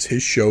anything. It was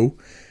his show.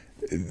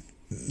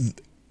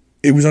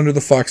 It was under the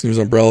Fox News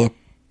umbrella,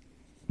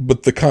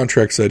 but the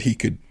contract said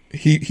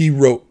he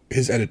wrote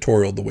his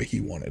editorial the way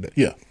he wanted it.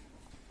 Yeah.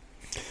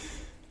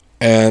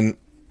 And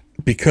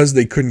because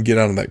they couldn't get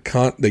out of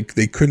that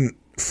they couldn't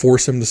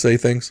force him to say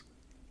things,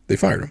 they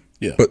fired him.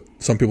 Yeah. But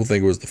some people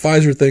think it was the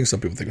Pfizer thing, some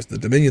people think it was the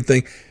Dominion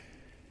thing.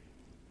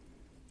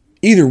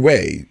 Either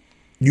way,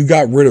 you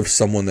got rid of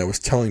someone that was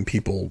telling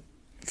people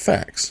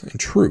facts and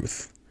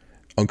truth.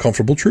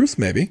 Uncomfortable truth,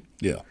 maybe.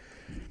 Yeah.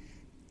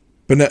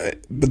 But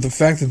the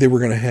fact that they were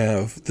going to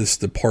have this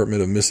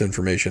Department of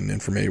Misinformation,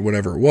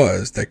 whatever it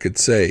was, that could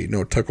say,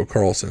 no, Tucker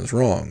Carlson is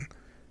wrong,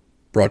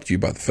 brought to you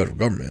by the federal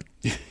government.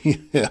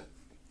 Yeah.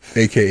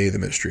 AKA the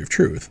Ministry of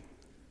Truth.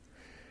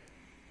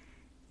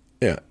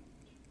 Yeah.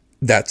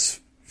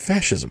 That's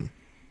fascism.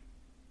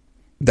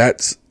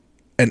 That's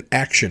an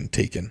action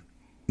taken,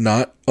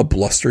 not a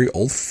blustery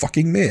old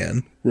fucking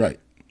man. Right.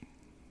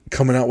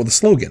 Coming out with a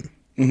slogan.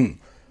 Mm-hmm.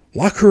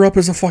 Lock her up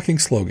as a fucking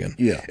slogan.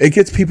 Yeah. It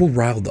gets people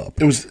riled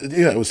up. It was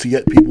to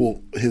get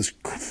people, his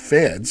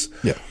fans.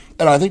 Yeah.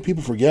 And I think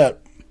people forget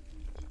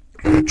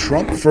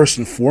Trump, first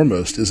and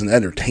foremost, is an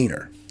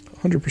entertainer.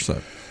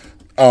 100%.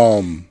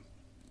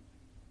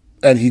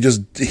 And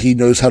he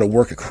knows how to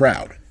work a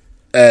crowd.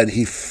 And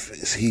he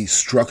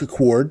struck a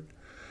chord.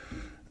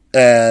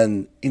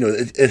 And,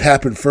 it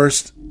happened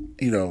first,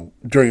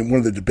 during one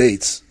of the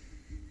debates.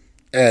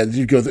 And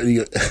you go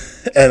through,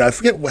 and I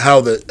forget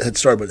how that had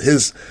started, but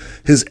his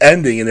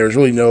ending, and there was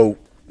really no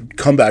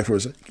comeback for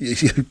it,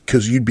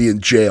 because you'd be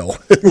in jail.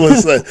 It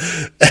was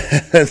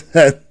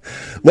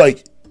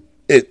like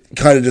it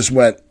kind of just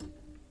went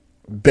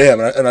bam,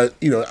 and I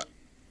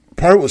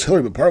part of it was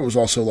Hillary, but part of it was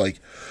also like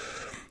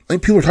I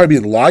think people were kind of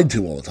being lied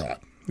to all the time,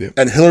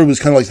 and Hillary was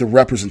kind of like the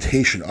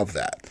representation of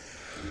that.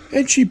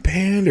 And she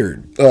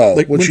pandered. Oh,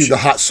 like when she the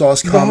hot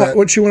sauce comment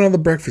when she went on the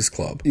Breakfast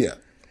Club. Yeah.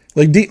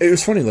 Like it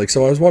was funny. Like,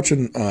 so I was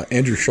watching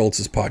Andrew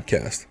Schultz's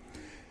podcast.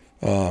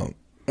 I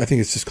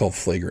think it's just called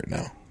Flagrant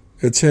now.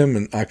 It's him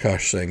and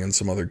Akash Singh and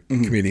some other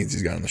comedians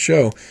he's got on the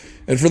show.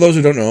 And for those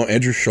who don't know,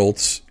 Andrew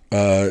Schultz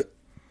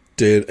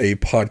did a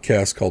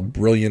podcast called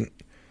Brilliant.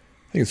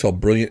 I think it's called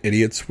Brilliant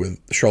Idiots with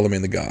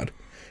Charlemagne the God.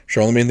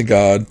 Charlemagne the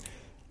God.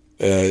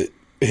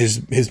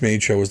 His main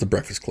show was The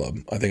Breakfast Club.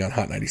 I think on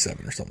Hot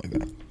 97 or something like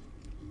that.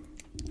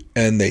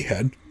 And they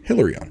had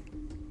Hillary on.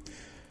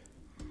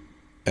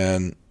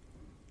 And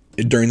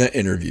during that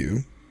interview,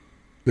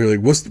 they're like,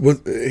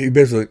 he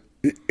basically,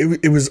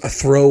 it was a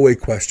throwaway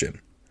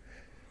question.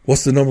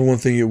 What's the number one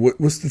thing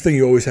what's the thing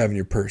you always have in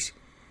your purse?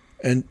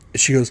 And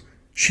she goes,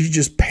 she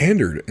just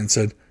pandered and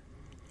said,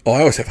 oh, I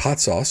always have hot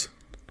sauce.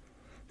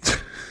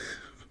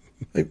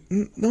 Like,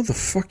 no, the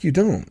fuck you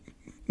don't.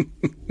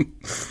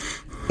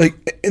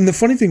 Like, and the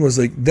funny thing was,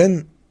 like,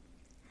 then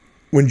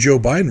when Joe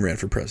Biden ran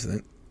for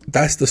president,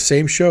 that's the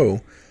same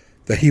show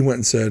that he went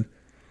and said,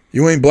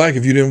 you ain't black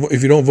if you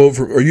don't vote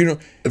for, or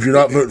if you're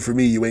not voting for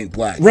me, you ain't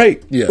black.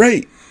 Right. Yeah.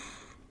 Right.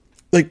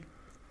 Like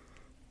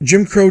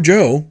Jim Crow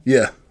Joe.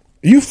 Yeah.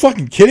 Are you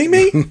fucking kidding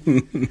me?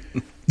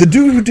 The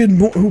dude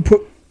who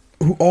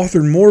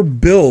authored more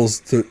bills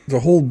to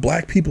hold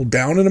black people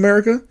down in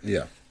America.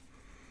 Yeah.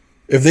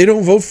 If they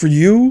don't vote for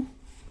you,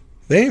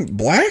 they ain't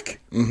black.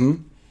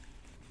 Mm-hmm.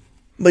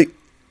 Like,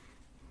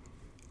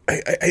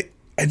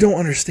 I don't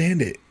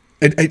understand it.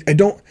 I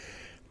don't.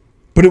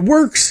 But it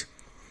works.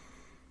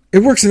 It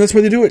works, and that's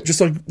why they do it.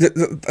 Just like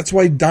that's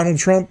why Donald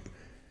Trump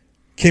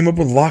came up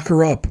with Lock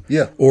Her Up.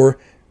 Yeah. Or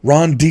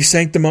Ron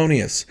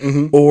DeSanctimonious.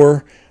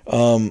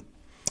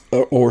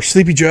 Or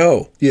Sleepy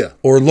Joe. Yeah.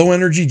 Or Low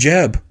Energy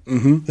Jeb.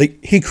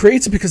 Like, he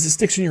creates it because it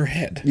sticks in your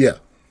head. Yeah.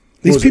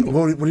 These people.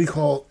 What do you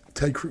call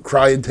Ted?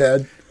 Crying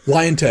Ted?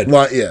 Lion Ted.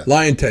 Yeah.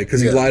 Lion Ted, because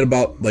he lied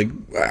about, like,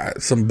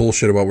 some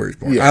bullshit about where he's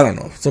born. Yeah. I don't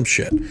know. Some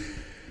shit.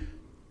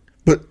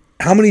 But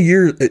how many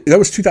years? That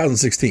was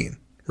 2016,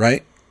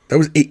 right? That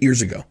was 8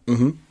 years ago.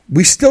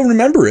 We still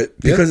remember it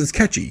because it's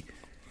catchy.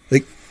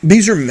 Like,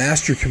 these are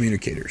master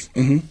communicators.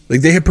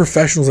 Like, they have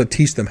professionals that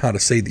teach them how to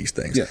say these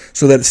things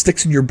so that it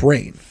sticks in your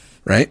brain,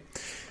 right?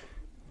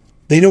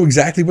 They know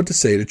exactly what to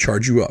say to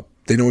charge you up.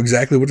 They know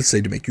exactly what to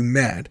say to make you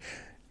mad.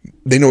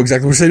 They know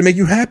exactly what to say to make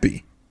you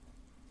happy.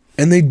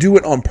 And they do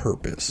it on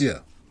purpose. Yeah.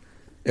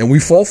 And we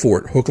fall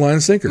for it, hook, line,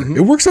 and sinker.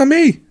 It works on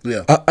me.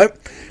 Yeah.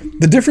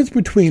 The difference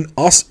between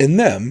us and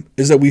them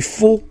is that we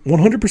full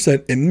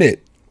 100%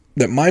 admit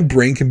that my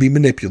brain can be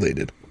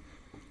manipulated.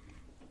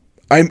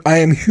 I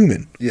am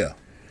human. Yeah.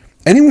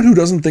 Anyone who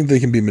doesn't think they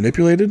can be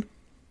manipulated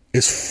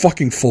is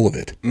fucking full of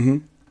it.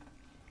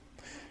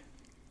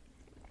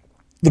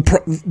 The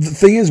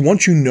thing is,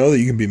 once you know that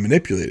you can be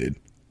manipulated,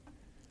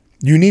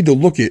 you need to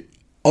look at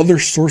other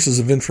sources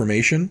of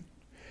information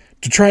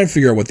to try and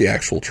figure out what the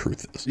actual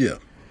truth is. Yeah.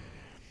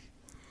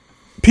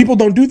 People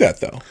don't do that,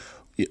 though.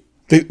 Yeah.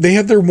 They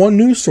have their one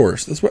news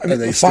source. That's what I mean.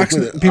 And they Fox,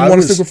 stick with it. people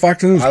want to stick with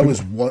Fox News.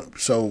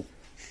 So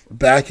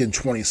back in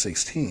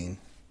 2016,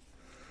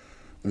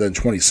 then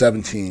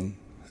 2017,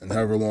 and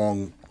however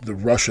long the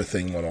Russia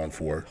thing went on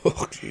for.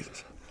 Oh,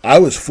 Jesus. I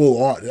was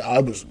full on. I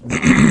was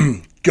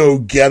go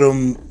get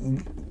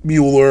 'em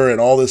Mueller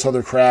and all this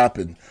other crap,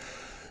 and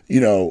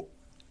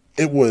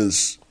it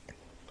was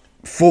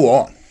full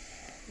on.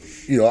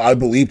 I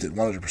believed it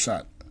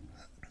 100%.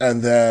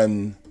 And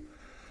then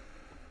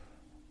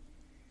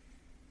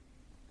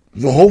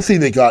the whole thing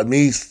that got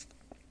me,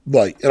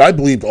 like, and I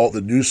believed all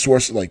the news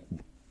sources, like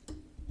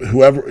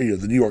whoever,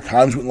 the New York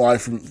Times wouldn't lie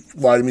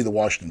to me, the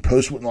Washington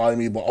Post wouldn't lie to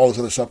me, but all this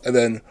other stuff. And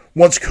then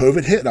once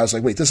COVID hit, and I was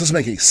like, wait, this doesn't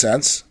make any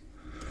sense.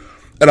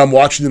 And I'm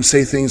watching them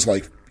say things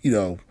like,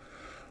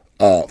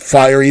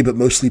 fiery but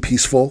mostly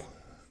peaceful,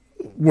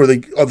 where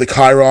the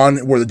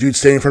Chiron, where the dude's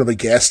standing in front of a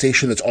gas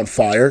station that's on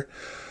fire.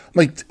 I'm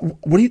like,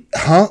 what do you,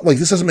 Like,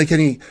 this doesn't make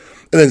any,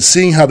 and then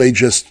seeing how they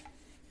just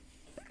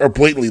are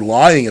blatantly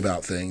lying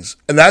about things.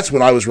 And that's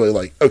when I was really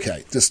like,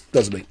 okay, this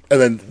doesn't make,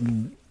 and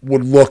then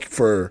would look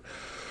for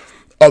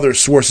other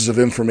sources of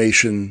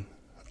information,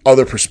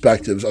 other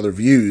perspectives, other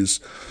views.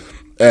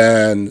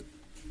 And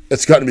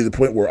it's gotten to be the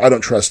point where I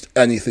don't trust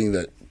anything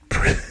that,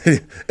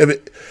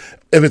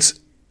 if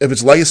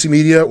it's legacy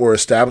media or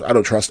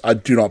established, I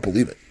do not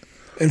believe it.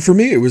 And for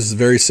me, it was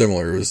very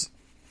similar. It was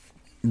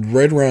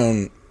right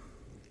around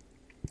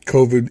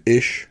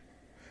COVID-ish,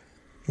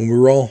 when we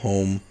were all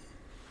home,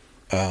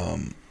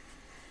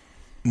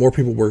 more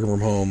people working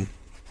from home.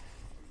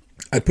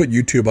 I put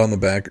YouTube on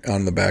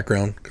the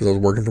background because I was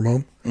working from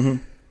home.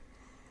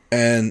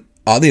 And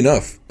oddly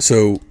enough,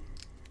 so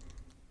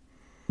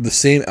the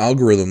same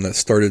algorithm that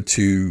started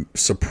to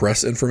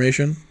suppress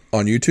information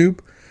on YouTube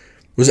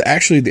was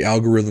actually the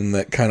algorithm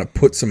that kind of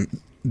put some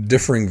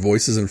differing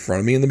voices in front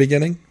of me in the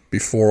beginning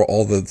before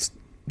all the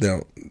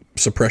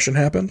suppression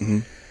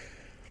happened.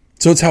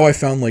 So it's how I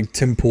found like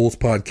Tim Pool's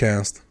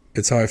podcast.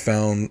 It's how I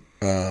found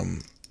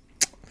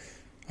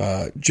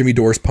Jimmy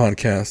Dore's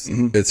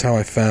podcast. It's how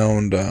I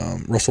found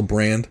Russell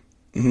Brand.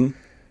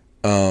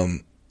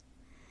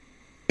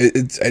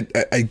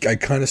 I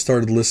kind of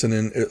started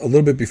listening a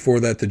little bit before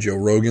that to Joe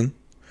Rogan,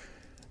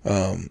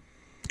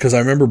 because I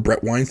remember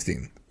Brett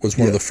Weinstein was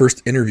one of the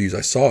first interviews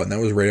I saw, and that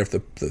was right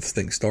after the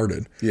thing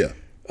started. Yeah.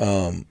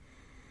 And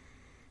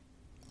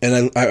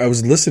I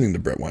was listening to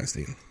Brett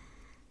Weinstein,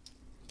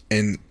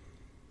 and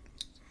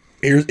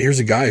here's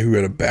a guy who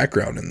had a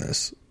background in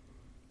this,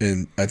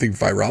 and I think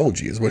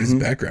virology is what his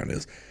background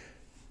is,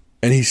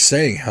 and he's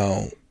saying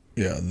how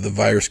the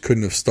virus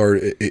couldn't have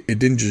started. It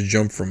didn't just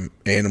jump from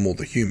animal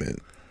to human.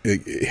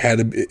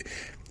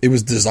 It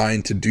was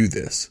designed to do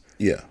this.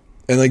 Yeah.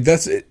 And like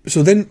that's it.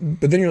 So then,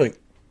 but then you're like,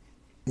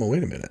 well,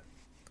 wait a minute.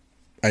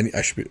 Maybe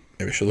I should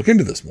look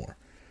into this more,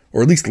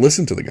 or at least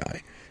listen to the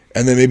guy,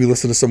 and then maybe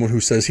listen to someone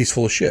who says he's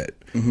full of shit.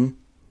 And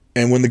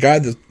when the guy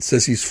that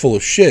says he's full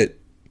of shit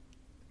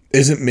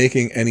isn't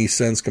making any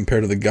sense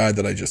compared to the guy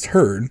that I just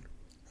heard,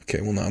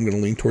 okay, well now I'm going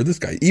to lean toward this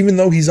guy, even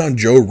though he's on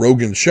Joe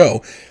Rogan's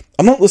show.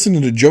 I'm not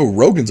listening to Joe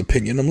Rogan's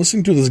opinion. I'm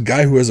listening to this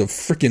guy who has a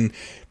freaking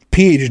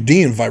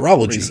PhD in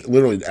virology. He's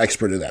literally an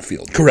expert in that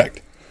field.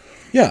 Correct.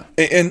 Yeah,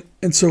 and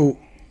so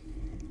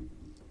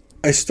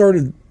I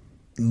started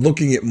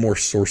looking at more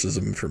sources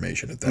of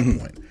information at that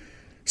point.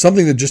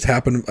 Something that just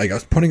happened, like I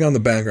was putting on the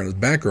background as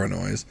background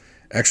noise,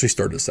 actually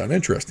started to sound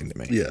interesting to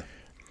me. Yeah.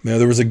 Now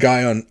there was a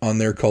guy on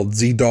there called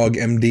Z-Dog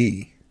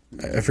MD.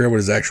 I forget what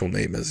his actual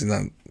name is.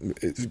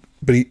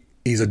 But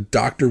he's a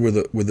doctor with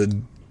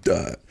an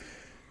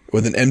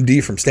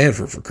MD from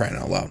Stanford, for crying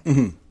out loud.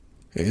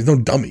 He's no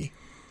dummy.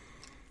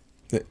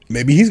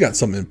 Maybe he's got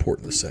something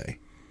important to say.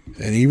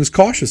 And he was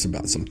cautious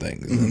about some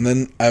things. And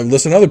then I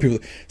listened to other people.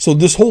 So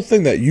this whole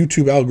thing that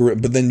YouTube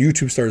algorithm, but then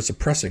YouTube started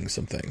suppressing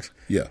some things.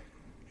 Yeah.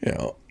 You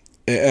know,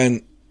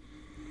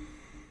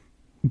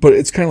 but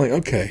it's kind of like,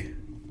 okay,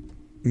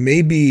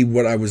 maybe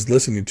what I was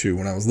listening to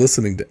when I was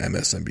listening to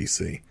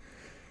MSNBC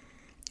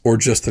or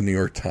just the New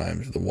York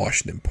Times, the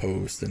Washington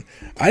Post, and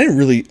I didn't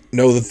really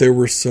know that there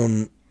were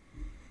some,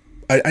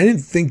 I didn't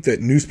think that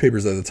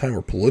newspapers at the time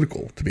were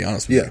political, to be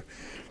honest with you.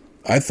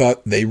 I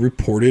thought they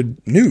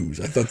reported news.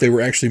 I thought they were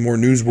actually more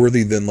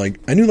newsworthy than I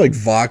knew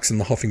Vox and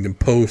the Huffington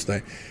Post.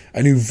 I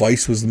knew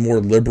Vice was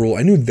more liberal.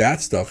 I knew that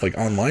stuff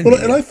online. Well,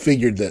 and I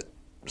figured that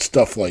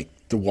stuff like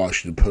the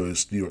Washington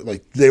Post, New York,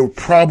 they would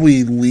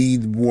probably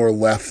lead more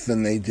left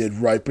than they did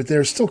right, but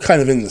they're still kind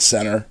of in the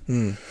center.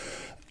 And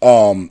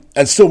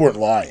still weren't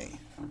lying.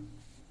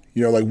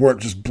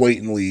 Weren't just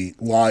blatantly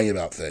lying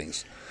about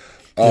things.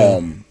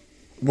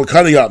 What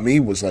kind of got me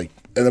was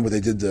and then what they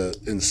did in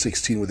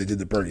 2016, what they did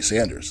to Bernie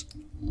Sanders,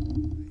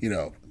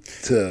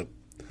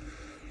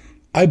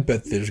 I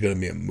bet there's going to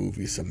be a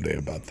movie someday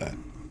about that.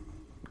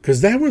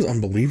 Because that was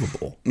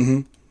unbelievable.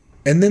 Mm-hmm.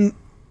 And then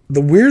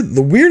the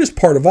weirdest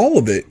part of all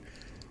of it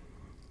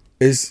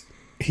is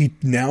he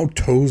now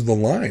toes the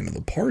line of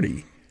the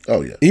party.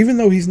 Oh, yeah. Even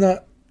though he's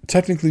not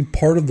technically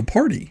part of the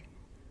party.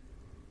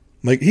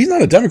 He's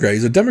not a Democrat.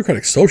 He's a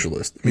Democratic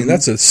Socialist. I mean,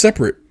 that's a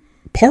separate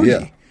party.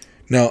 Yeah.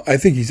 Now, I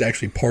think he's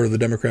actually part of the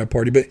Democrat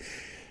Party, but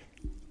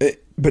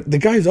the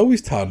guy's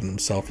always touted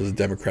himself as a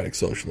Democratic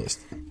Socialist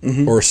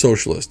or a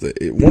Socialist,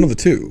 one of the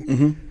two.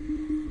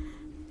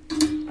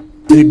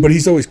 But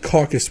he's always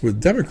caucused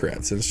with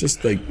Democrats, and it's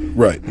just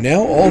right now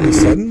all of a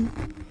sudden,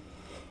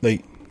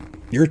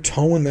 you're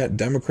towing that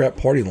Democrat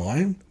Party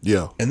line,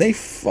 and they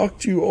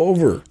fucked you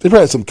over. They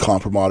probably had some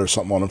compromise or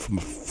something on him from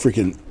a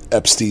freaking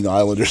Epstein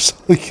Island or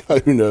something.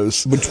 Who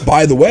knows? Which,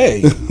 by the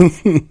way,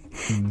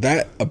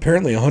 that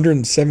apparently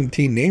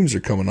 117 names are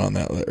coming on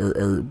that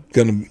are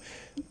going to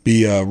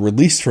be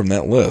released from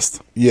that list.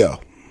 Yeah,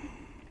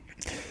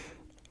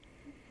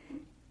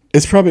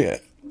 it's probably. I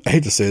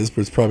hate to say this,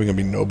 but it's probably going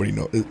to be nobody.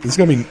 It's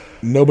going to be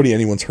nobody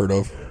anyone's heard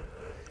of.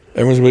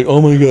 Everyone's going to be like,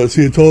 "Oh my god,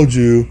 see, I told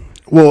you."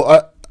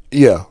 Well,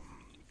 yeah,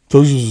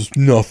 told you this is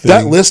nothing.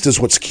 That list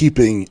is what's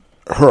keeping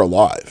her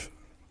alive.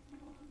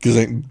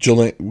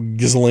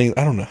 Ghislaine,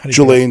 I don't know.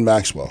 Ghislaine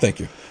Maxwell. Thank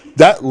you.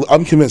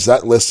 I'm convinced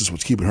that list is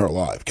what's keeping her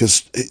alive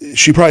because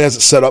she probably has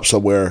it set up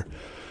somewhere,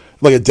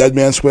 like a dead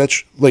man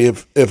switch.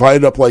 If I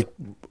end up like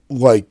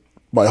my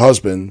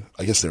husband,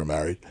 I guess they were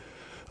married,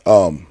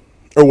 or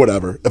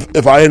whatever.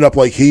 If I end up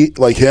like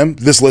him,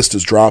 this list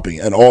is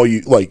dropping, and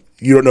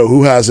you don't know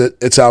who has it.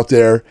 It's out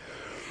there.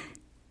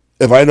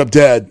 If I end up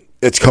dead,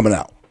 it's coming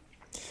out,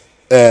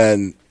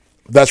 and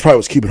that's probably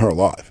what's keeping her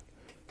alive.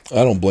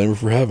 I don't blame her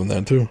for having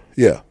that, too.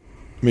 Yeah.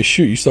 I mean,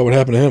 shoot, you saw what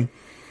happened to him.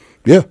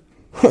 Yeah.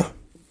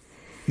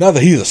 Not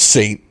that he's a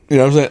saint. You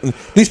know what I'm saying?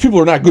 These people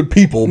are not good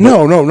people. But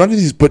no, none of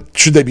these. But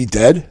should they be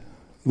dead?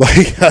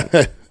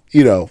 Without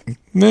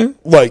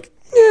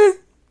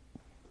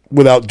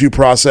due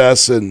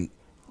process and...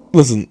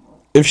 Listen,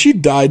 if she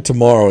died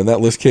tomorrow and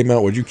that list came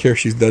out, would you care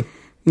she's dead?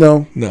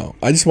 No. No.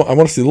 I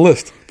want to see the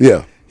list.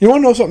 Yeah. You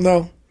want to know something,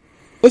 though?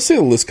 Let's say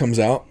the list comes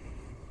out.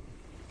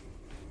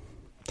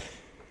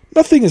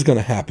 Nothing is going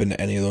to happen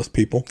to any of those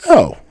people.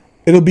 Oh.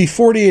 It'll be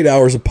 48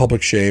 hours of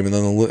public shame, and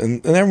then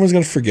and everyone's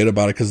going to forget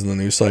about it because of the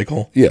news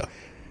cycle. Yeah.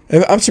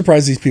 And I'm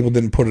surprised these people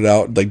didn't put it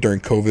out during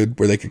COVID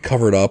where they could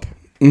cover it up.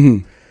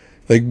 Mm-hmm.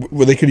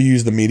 Where they could have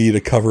used the media to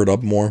cover it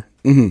up more.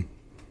 Mm-hmm.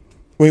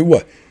 Wait,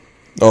 what?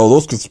 Oh,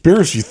 those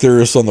conspiracy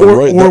theorists on the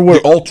right,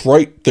 the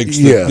alt-right thinks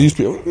that these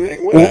people...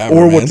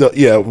 Whatever,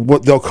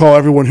 what they'll call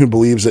everyone who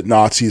believes that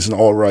Nazis and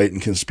alt-right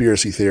and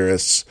conspiracy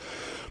theorists,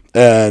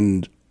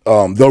 and...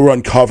 they'll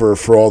run cover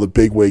for all the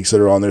bigwigs that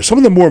are on there. Some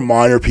of the more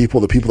minor people,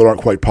 the people that aren't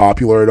quite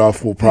popular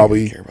enough, will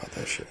probably I don't care about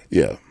that shit.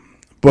 Yeah,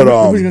 but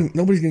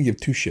nobody's gonna give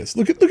two shits.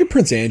 Look at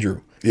Prince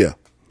Andrew. Yeah,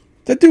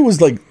 that dude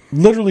was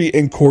literally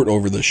in court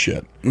over this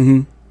shit.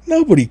 Mm-hmm.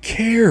 Nobody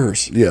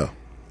cares. Yeah,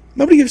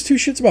 nobody gives two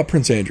shits about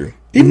Prince Andrew.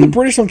 Even the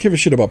British don't give a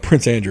shit about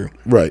Prince Andrew.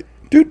 Right,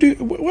 dude,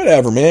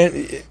 whatever,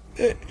 man.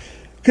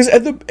 Because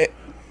at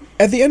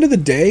the end of the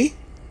day.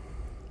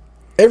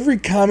 Every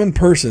common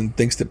person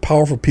thinks that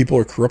powerful people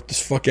are corrupt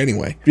as fuck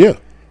anyway. Yeah.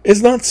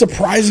 It's not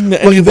surprising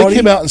to anybody. If they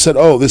came out and said,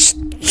 oh, this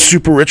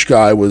super rich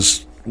guy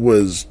was fucking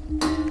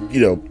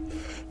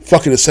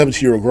a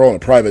 17-year-old girl in a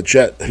private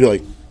jet, I'd be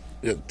like,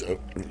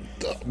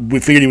 we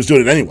figured he was doing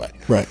it anyway.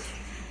 Right.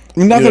 I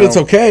mean, not that it's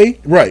okay.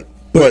 Right.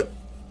 But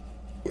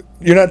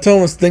you're not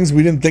telling us things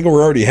we didn't think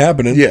were already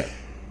happening. Yeah.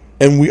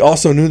 And we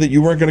also knew that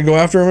you weren't going to go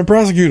after him and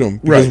prosecute him.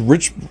 Because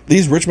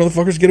these rich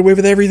motherfuckers get away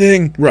with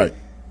everything. Right.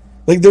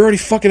 Like, they're already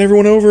fucking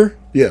everyone over.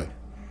 Yeah.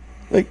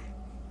 Like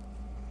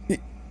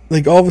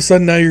all of a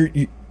sudden now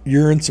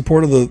you're in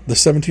support of the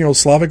 17-year-old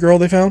Slavic girl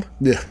they found?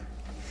 Yeah.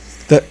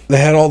 That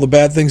had all the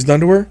bad things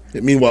done to her?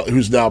 Yeah, meanwhile,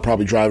 who's now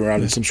probably driving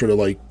around in some sort of,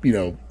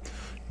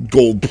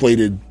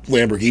 gold-plated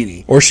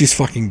Lamborghini. Or she's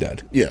fucking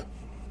dead. Yeah.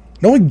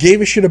 No one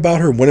gave a shit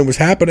about her when it was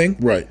happening.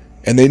 Right.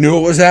 And they knew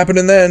it was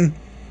happening then.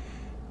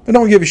 But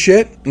no one gave a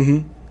shit.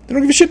 Mm-hmm. They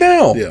don't give a shit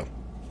now. Yeah.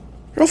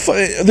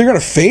 They're going to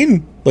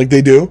feign like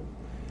they do,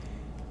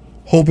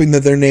 hoping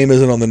that their name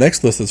isn't on the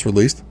next list that's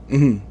released.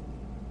 Mm-hmm.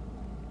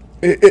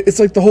 It's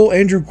like the whole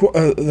Andrew...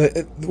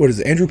 what is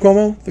it? Andrew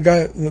Cuomo? The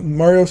guy,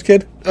 Mario's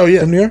kid? Oh, yeah.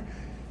 From New York?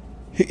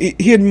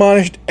 He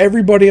admonished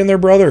everybody and their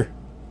brother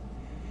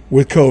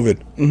with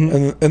COVID.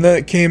 Mm-hmm. And then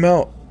it came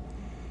out.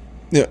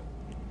 Yeah.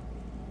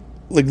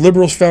 Like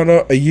liberals found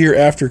out a year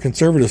after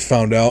conservatives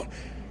found out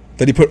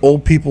that he put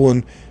old people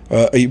in...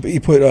 he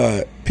put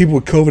people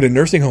with COVID in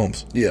nursing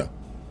homes. Yeah.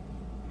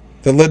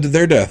 That led to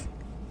their death.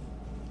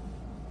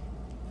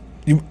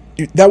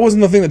 That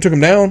wasn't the thing that took him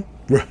down.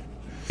 Right.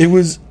 It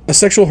was a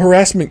sexual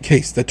harassment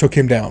case that took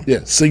him down.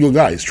 Yeah, single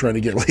guys trying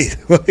to get laid.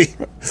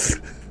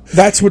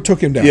 That's what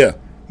took him down. Yeah.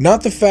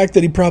 Not the fact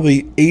that he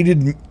probably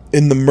aided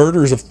in the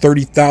murders of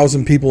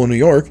 30,000 people in New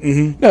York.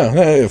 Mm-hmm.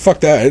 No, fuck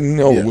that.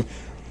 No. Yeah.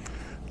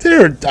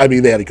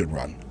 They had a good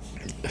run.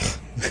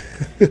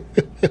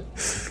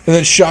 And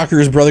then shocker,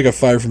 his brother got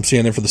fired from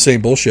CNN for the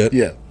same bullshit.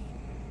 Yeah.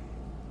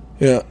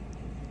 Yeah.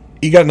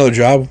 He got another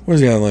job. What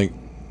is he on, like?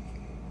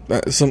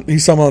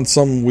 He's on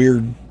some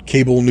weird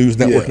cable news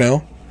network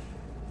now.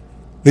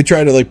 They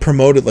try to, like,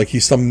 promote it like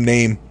he's some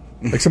name.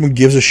 Like someone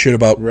gives a shit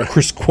about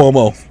Chris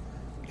Cuomo.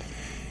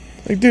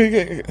 Like,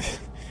 dude,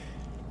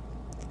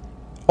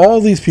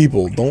 all these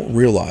people don't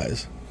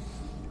realize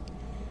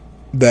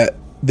that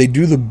they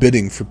do the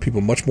bidding for people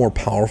much more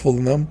powerful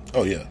than them.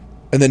 Oh, yeah.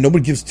 And then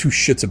nobody gives two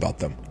shits about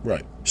them.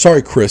 Right.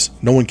 Sorry, Chris.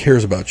 No one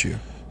cares about you.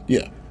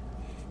 Yeah.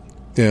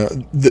 You know,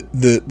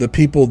 the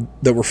people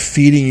that were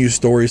feeding you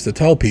stories to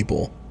tell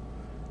people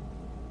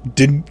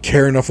didn't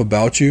care enough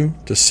about you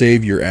to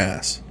save your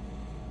ass.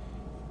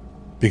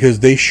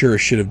 Because they sure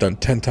as shit have done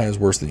 10 times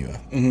worse than you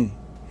have. Mm-hmm.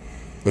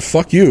 But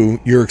fuck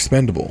you, you're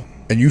expendable.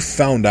 And you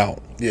found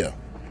out. Yeah.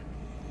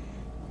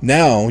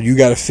 Now you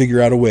got to figure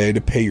out a way to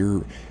pay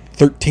your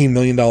 $13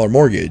 million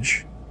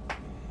mortgage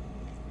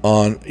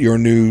on your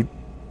new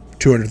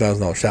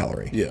 $200,000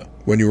 salary. Yeah.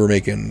 When you were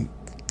making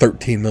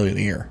 $13 million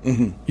a year.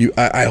 Mm-hmm.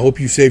 I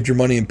hope you saved your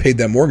money and paid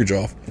that mortgage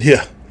off.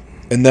 Yeah.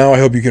 And now I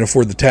hope you can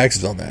afford the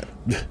taxes on that.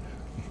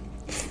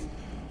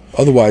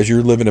 Otherwise,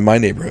 you're living in my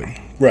neighborhood.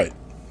 Right.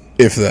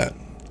 If that.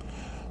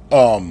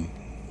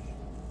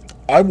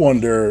 I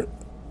wonder...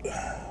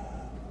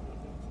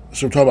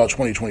 So we're talking about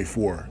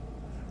 2024.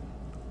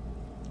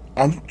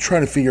 I'm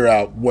trying to figure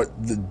out what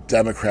the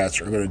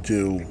Democrats are going to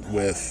do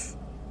with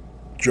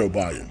Joe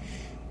Biden.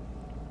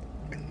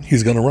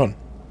 He's going to run.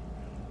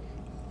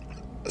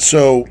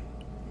 So,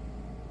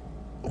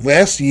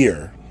 last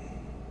year,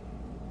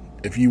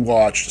 if you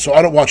watched... So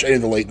I don't watch any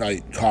of the late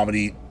night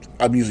comedy.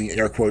 I'm using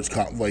air quotes,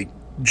 like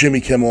Jimmy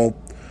Kimmel,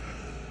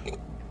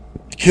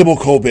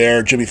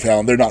 Colbert, Jimmy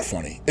Fallon. They're not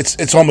funny.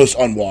 It's almost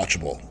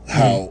unwatchable.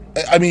 How...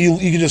 I mean,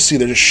 you can just see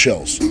they're just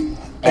shills.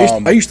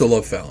 I used to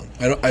love Fallon.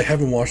 I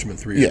haven't watched him in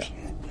 3 years.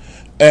 Yeah.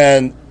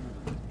 And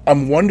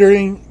I'm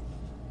wondering...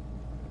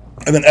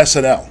 And then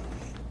SNL.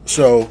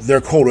 So,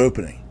 their cold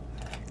opening.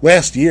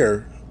 Last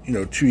year...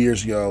 2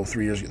 years ago,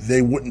 3 years ago,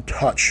 they wouldn't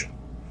touch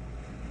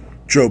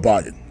Joe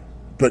Biden.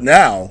 But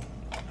now,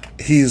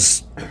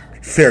 he's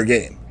fair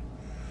game.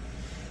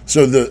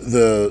 So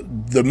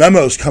the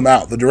memos come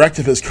out. The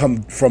directive has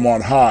come from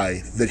on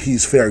high that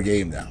he's fair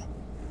game now.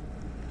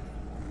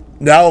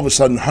 Now, all of a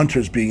sudden,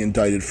 Hunter's being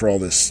indicted for all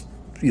this,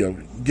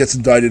 gets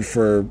indicted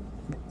for,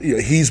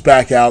 he's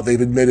back out. They've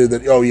admitted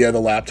that, the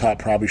laptop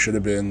probably should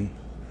have been,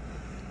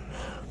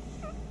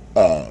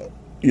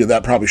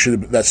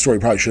 that story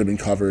probably should have been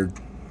covered.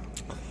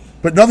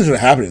 But nothing's going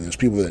to happen to this.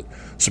 People that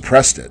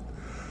suppressed it.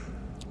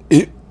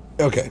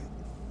 Okay.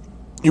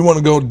 You want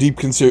to go deep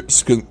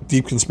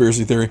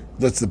conspiracy theory?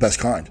 That's the best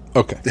kind.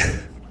 Okay.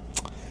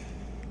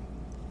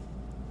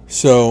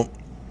 So,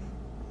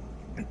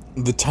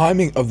 the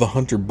timing of the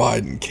Hunter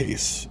Biden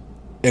case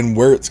and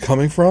where it's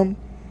coming from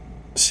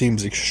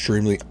seems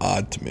extremely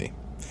odd to me.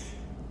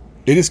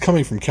 It is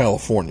coming from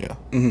California.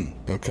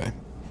 Mm-hmm. Okay.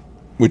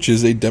 Which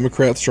is a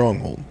Democrat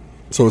stronghold.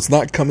 So it's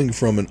not coming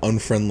from an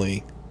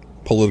unfriendly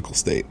political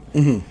state.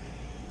 Mm-hmm.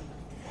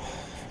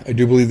 I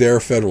do believe there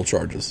are federal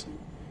charges.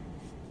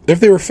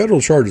 If they were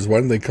federal charges, why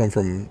didn't they come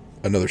from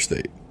another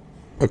state?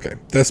 Okay,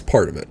 that's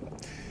part of it.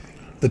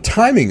 The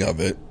timing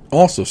of it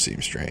also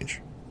seems strange.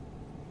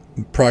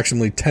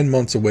 Approximately 11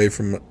 months away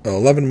from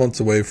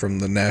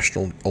the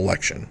national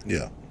election.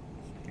 Yeah.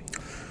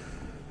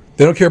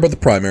 They don't care about the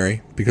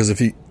primary because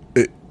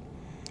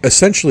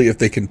essentially if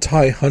they can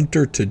tie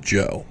Hunter to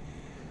Joe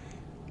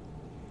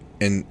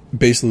and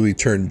basically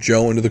turn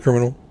Joe into the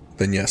criminal,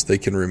 then yes, they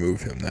can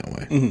remove him that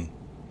way. Mm-hmm.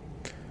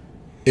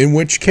 In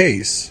which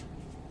case,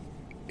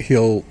 he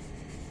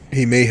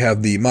may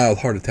have the mild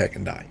heart attack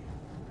and die.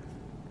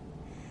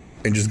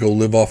 And just go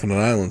live off on an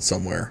island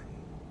somewhere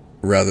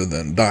rather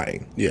than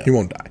dying. Yeah. He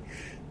won't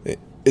die.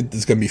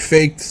 It's going to be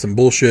faked, some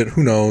bullshit,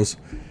 who knows.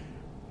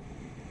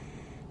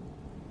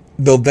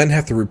 They'll then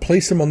have to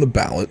replace him on the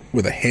ballot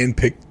with a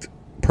hand-picked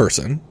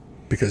person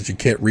because you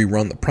can't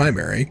rerun the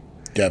primary.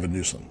 Gavin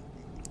Newsom.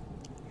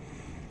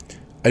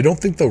 I don't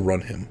think they'll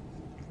run him.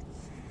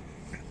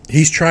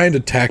 He's trying to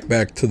tack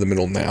back to the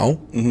middle now.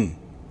 Mm-hmm.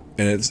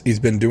 and he's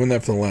been doing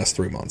that for the last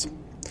 3 months.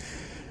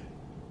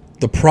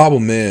 The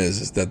problem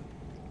is that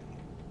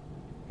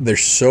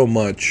there's so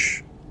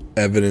much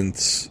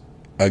evidence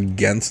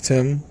against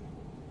him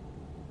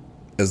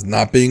as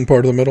not being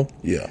part of the middle.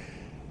 Yeah.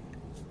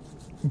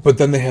 But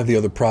then they have the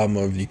other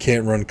problem of you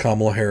can't run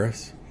Kamala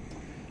Harris.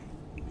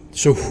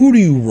 So who do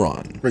you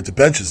run? Right, the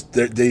benches,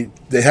 they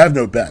have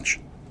no bench.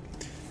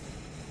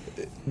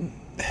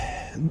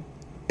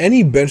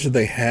 Any bench that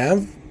they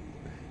have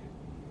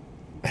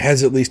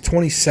has at least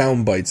 20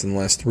 sound bites in the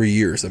last 3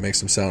 years that makes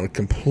them sound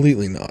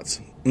completely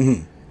nuts.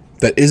 Mm-hmm.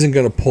 That isn't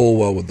going to pull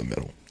well with the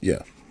middle.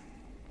 Yeah.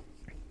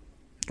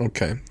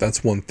 Okay,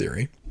 that's one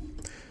theory.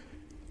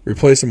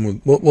 Replace him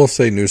with, we'll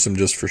say Newsom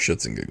just for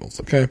shits and giggles,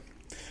 okay?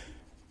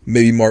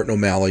 Maybe Martin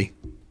O'Malley.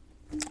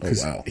 Oh,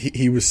 wow.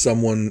 He was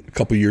someone a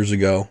couple years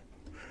ago.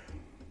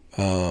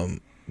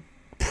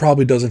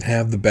 Probably doesn't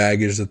have the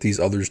baggage that these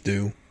others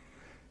do.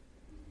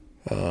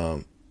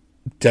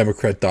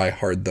 Democrat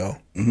diehard, though.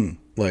 Mm-hmm.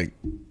 Like,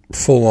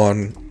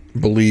 full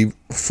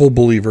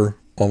believer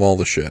of all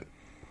the shit.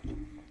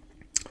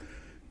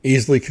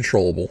 Easily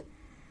controllable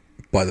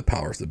by the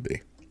powers that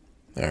be.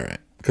 All right.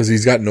 Because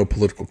he's got no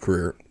political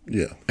career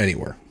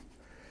anywhere.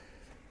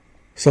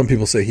 Some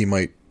people say he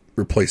might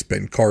replace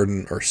Ben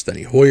Cardin or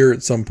Steny Hoyer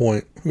at some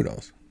point. Who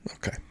knows?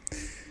 Okay.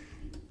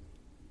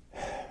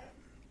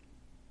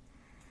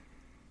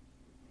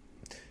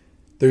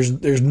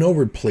 There's no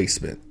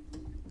replacement.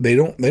 They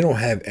don't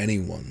have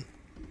anyone.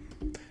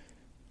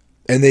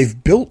 And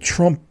they've built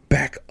Trump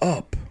back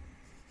up.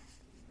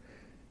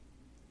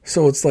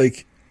 So it's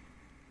like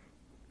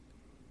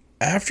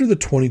after the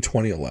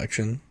 2020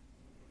 election,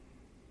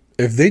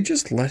 if they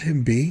just let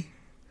him be,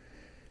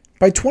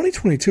 by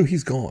 2022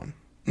 he's gone.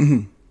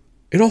 Mm-hmm.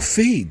 It all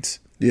fades.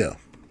 Yeah.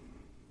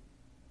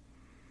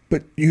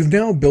 But you've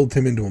now built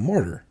him into a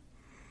martyr.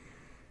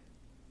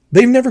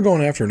 They've never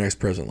gone after an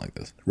ex-president like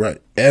this.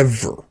 Right.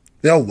 Ever.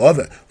 They all love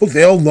it. Look,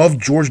 they all love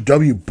George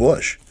W.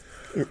 Bush.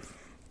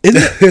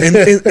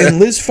 And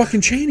Liz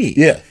fucking Cheney.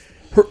 Yeah.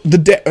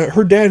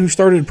 Her dad who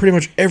started pretty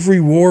much every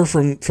war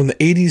from the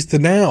 80s to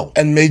now.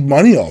 And made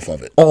money off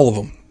of it. All of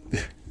them.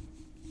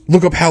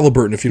 Look up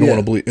Halliburton if you don't want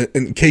to believe.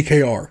 And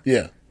KKR.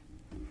 Yeah.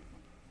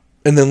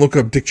 And then look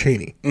up Dick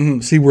Cheney.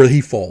 Mm-hmm. See where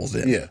he falls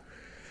in. Yeah.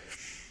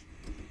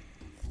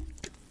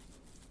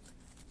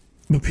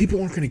 But people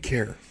aren't going to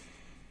care.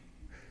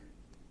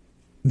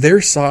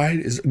 Their side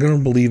is going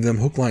to believe them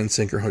hook, line, and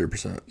sinker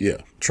 100%. Yeah.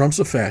 Trump's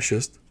a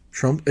fascist.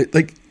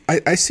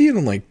 I see it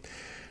in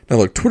now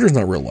look, Twitter's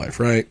not real life,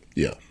 right?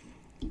 Yeah.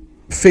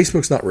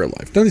 Facebook's not real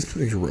life. None of these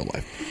things are real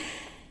life.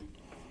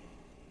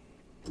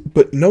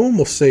 But no one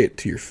will say it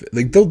to your face.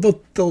 Like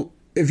they'll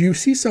if you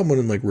see someone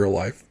in like real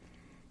life,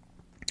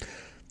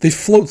 they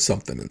float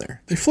something in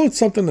there. They float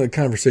something in a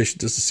conversation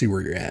just to see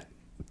where you're at.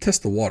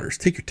 Test the waters.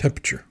 Take your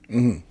temperature.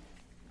 Mm-hmm.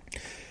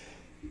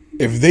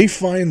 If they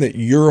find that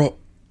you're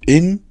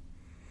in,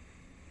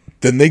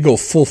 then they go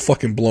full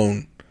fucking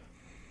blown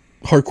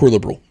hardcore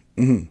liberal.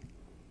 Mm-hmm.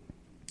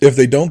 If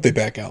they don't, they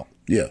back out.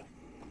 Yeah.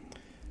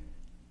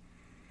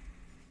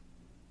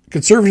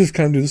 Conservatives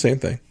kind of do the same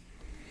thing.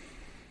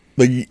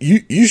 Like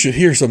you should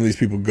hear some of these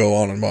people go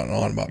on and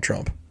on about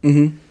Trump.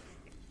 Mm-hmm.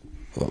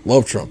 I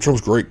love Trump.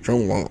 Trump's great.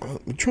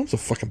 Trump's a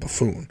fucking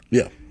buffoon.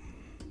 Yeah.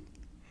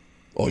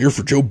 Oh, you're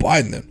for Joe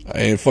Biden then?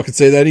 I ain't fucking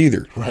say that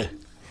either. Right.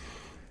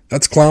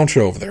 That's clown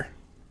show over there.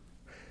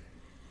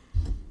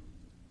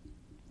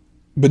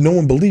 But no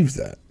one believes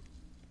that.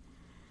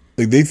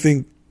 Like they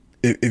think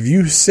if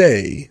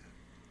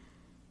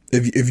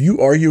you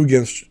argue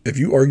against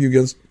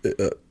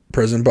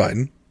President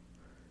Biden,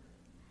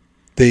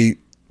 they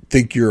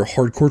think you're a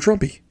hardcore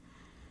Trumpy,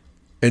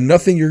 and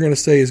nothing you're going to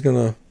say is going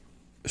to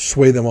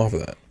sway them off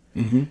of that.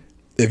 Mm-hmm.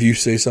 If you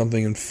say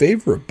something in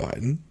favor of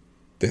Biden,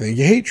 they think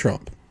you hate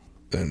Trump,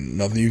 and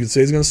nothing you can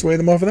say is going to sway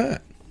them off of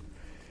that.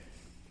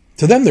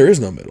 To them, there is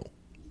no middle.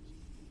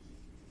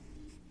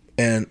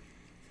 And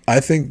I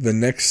think the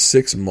next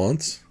 6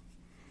 months,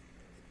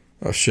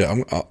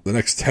 the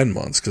next 10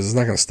 months, because it's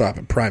not going to stop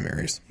at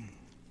primaries,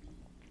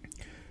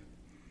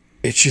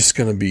 it's just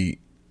going to be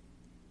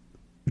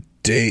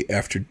day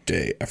after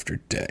day after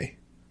day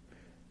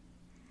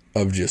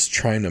of just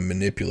trying to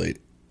manipulate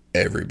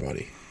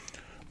everybody.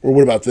 Or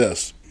what about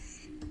this?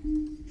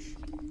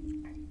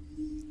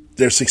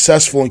 They're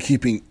successful in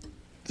keeping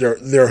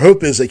their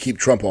hope is they keep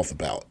Trump off the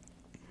ballot.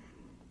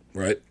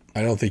 Right?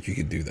 I don't think you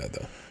could do that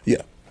though.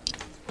 Yeah.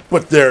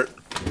 But there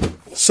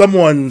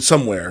someone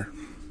somewhere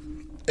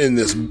in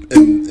this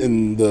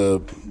in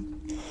the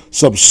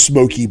some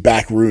smoky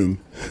back room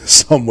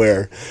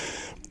somewhere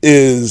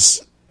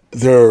is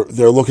they're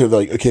looking at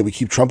like, okay, we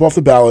keep Trump off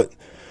the ballot.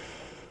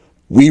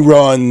 We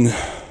run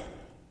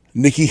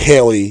Nikki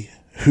Haley,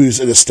 who's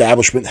an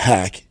establishment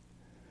hack,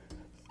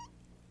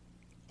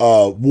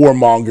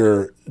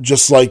 warmonger,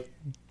 just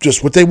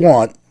what they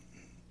want,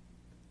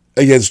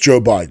 against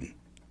Joe Biden.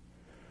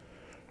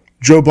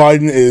 Joe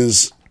Biden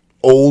is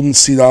old and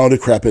senile and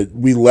decrepit.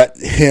 We let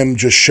him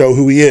just show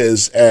who he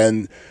is,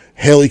 and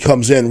Haley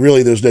comes in.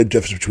 Really, there's no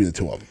difference between the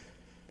two of them.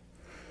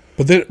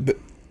 But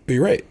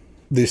you're right.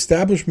 the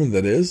establishment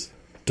that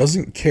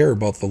doesn't care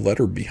about the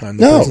letter behind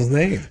the person's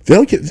name. They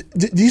don't get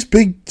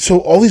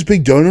all these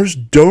big donors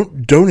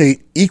don't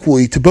donate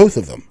equally to both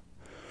of them.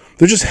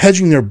 They're just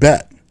hedging their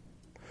bet.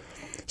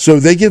 So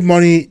they give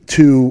money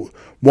to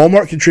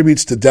Walmart,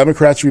 contributes to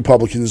Democrats,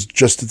 Republicans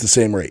just at the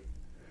same rate.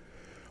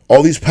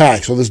 All these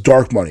PACs, all this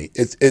dark money,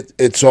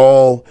 it's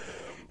all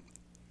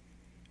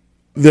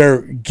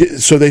there.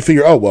 So they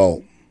figure, oh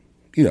well,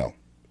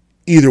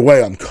 either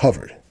way, I'm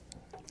covered.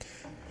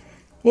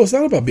 Well, it's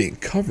not about being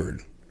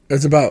covered.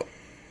 It's about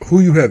who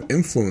you have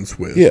influence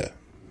with. Yeah.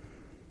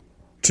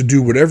 To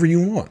do whatever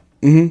you want.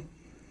 Mm-hmm.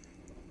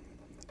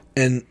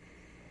 And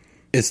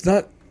it's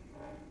not.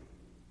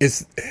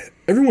 It's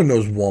everyone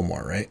knows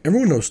Walmart, right?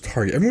 Everyone knows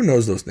Target. Everyone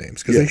knows those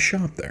names because they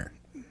shop there.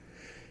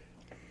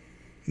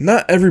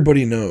 Not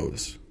everybody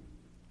knows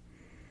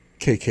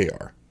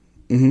KKR.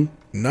 Mm-hmm.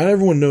 Not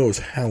everyone knows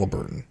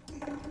Halliburton.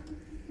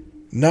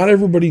 Not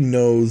everybody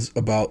knows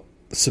about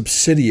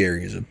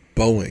subsidiaries of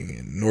Boeing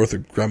and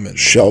Northrop Grumman,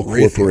 Shell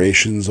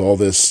corporations, all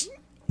this.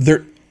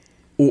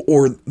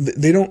 Or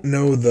they don't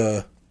know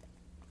the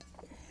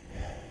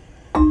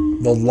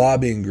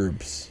lobbying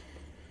groups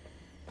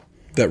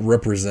that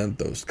represent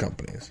those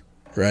companies,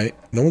 right?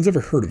 No one's ever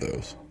heard of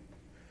those.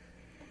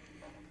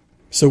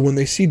 So when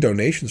they see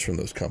donations from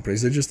those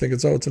companies, they just think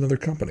it's another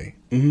company.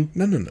 Mm-hmm.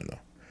 No.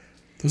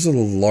 Those are the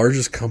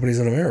largest companies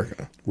in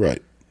America.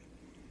 Right.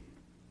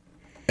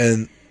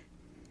 And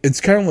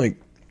it's kind of like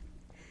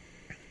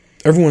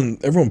everyone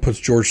puts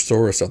George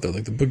Soros out there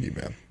like the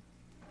boogeyman.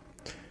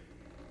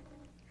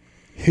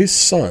 His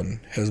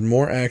son has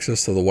more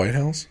access to the White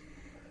House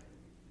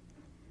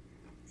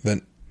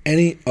than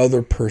any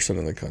other person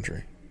in the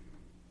country.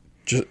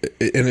 And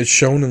it's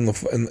shown in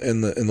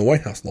the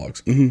White House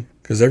logs,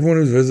 because everyone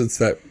who visits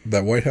that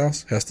White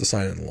House has to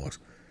sign in the logs,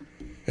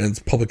 and it's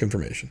public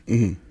information.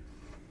 Mm-hmm.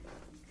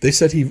 They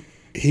said he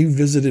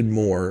visited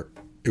more.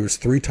 It was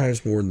 3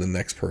 times more than the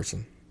next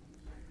person.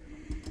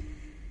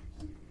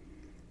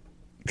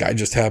 Guy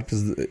just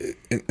happens.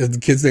 The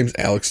kid's name's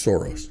Alex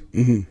Soros,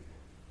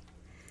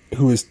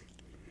 who has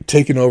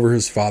taken over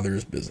his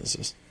father's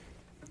businesses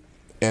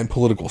and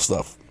political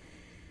stuff.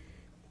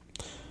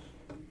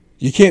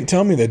 You can't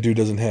tell me that dude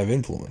doesn't have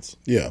influence.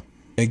 Yeah.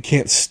 And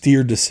can't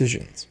steer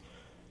decisions.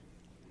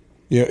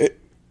 And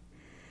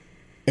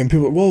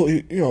people,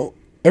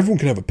 everyone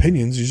can have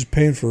opinions. You're just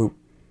paying for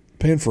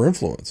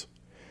influence.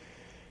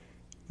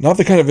 Not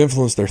the kind of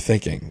influence they're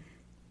thinking.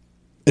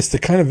 It's the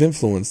kind of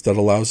influence that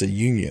allows a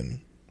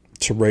union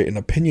to write an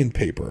opinion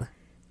paper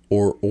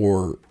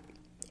or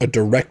a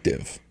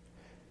directive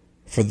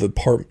for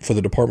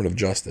the Department of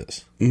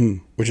Justice,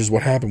 which is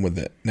what happened with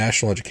the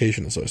National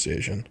Education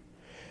Association,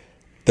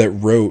 that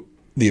wrote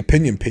the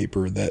opinion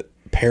paper that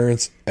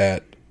parents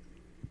at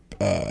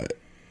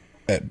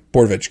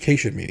Board of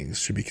Education meetings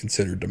should be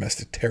considered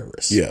domestic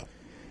terrorists. Yeah.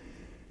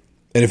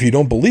 And if you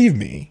don't believe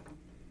me,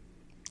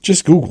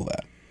 just Google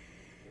that.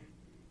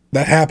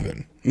 That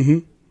happened. Mm-hmm.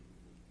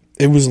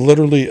 It was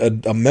literally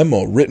a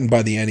memo written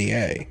by the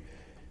NEA,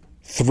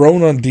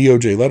 thrown on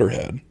DOJ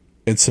letterhead,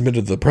 and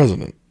submitted to the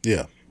president.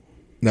 Yeah.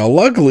 Now,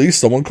 luckily,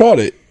 someone caught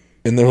it,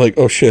 and they're like,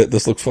 oh shit,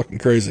 this looks fucking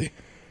crazy.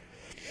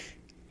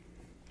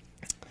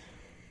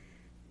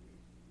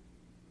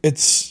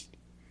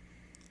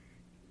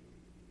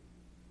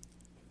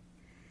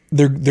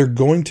 They're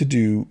going to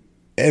do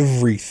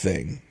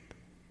everything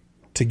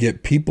to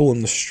get people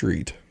in the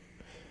street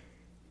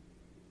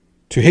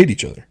to hate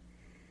each other.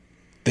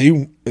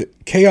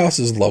 Chaos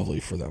is lovely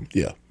for them.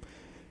 Yeah.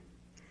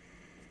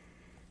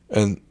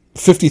 And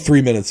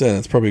 53 minutes in,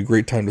 it's probably a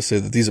great time to say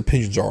that these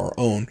opinions are our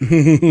own.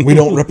 We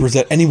don't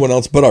represent anyone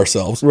else but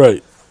ourselves.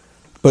 Right.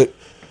 But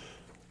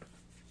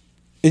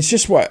it's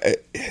just why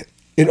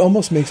it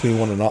almost makes me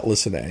want to not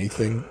listen to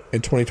anything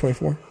in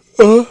 2024.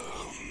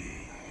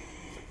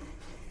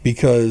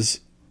 Because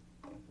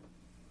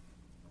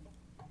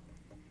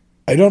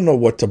I don't know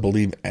what to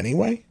believe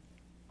anyway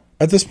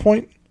at this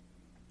point.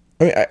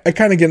 I mean, I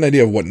kind of get an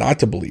idea of what not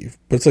to believe,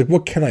 but it's like,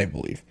 what can I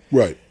believe?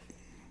 Right.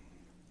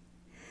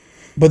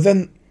 But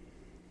then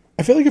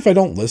I feel like if I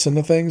don't listen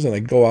to things and I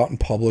go out in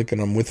public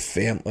and I'm with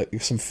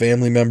some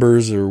family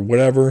members or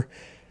whatever,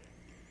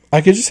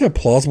 I could just have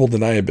plausible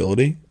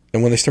deniability.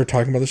 And when they start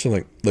talking about this, I'm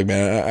like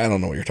man, I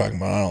don't know what you're talking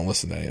about. I don't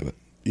listen to any of it.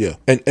 Yeah.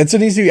 And it's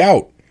an easy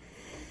out.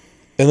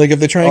 And like if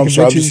they try and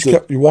convince you,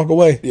 you walk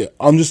away. Yeah.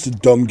 I'm just a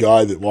dumb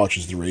guy that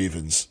watches the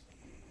Ravens.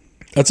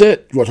 That's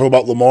it. You want to talk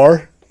about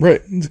Lamar?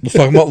 Right. Let's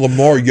talk about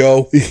Lamar,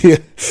 yo. Yeah.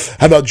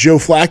 How about Joe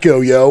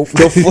Flacco, yo?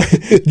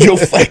 Joe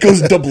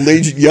Flacco's double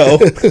agent, yo.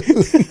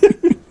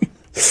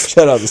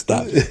 Shout out to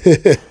Stop.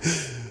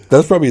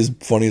 That's probably his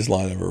funniest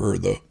line I've ever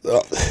heard, though.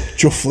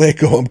 Joe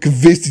Flacco, I'm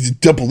convinced he's a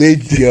double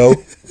agent, yo.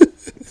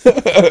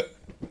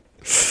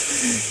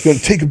 He's gonna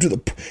take him to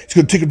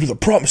the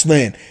promised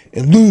land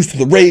and lose to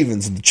the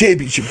Ravens in the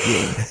championship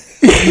game.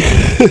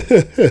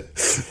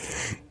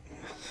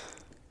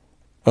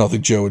 I don't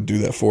think Joe would do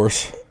that for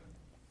us.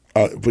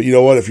 But you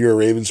know what? If you're a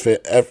Ravens fan,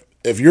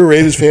 if you're a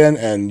Ravens fan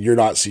and you're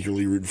not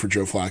secretly rooting for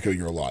Joe Flacco,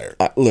 you're a liar.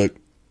 Look,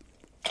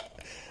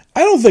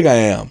 I don't think I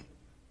am.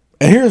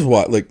 And here's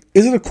what, like,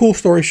 is it a cool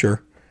story?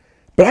 Sure.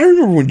 But I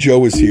remember when Joe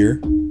was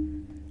here.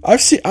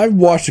 I've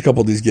watched a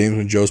couple of these games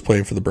when Joe's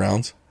playing for the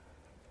Browns.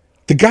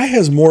 The guy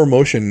has more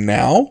emotion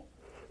now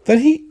than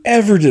he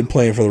ever did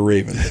playing for the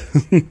Ravens.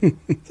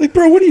 Like,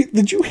 bro,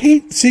 did you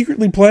hate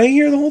secretly playing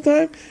here the whole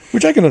time?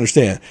 Which I can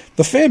understand.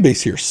 The fan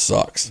base here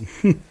sucks.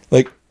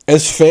 Like,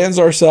 as fans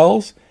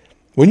ourselves,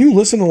 when you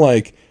listen to,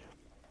 like,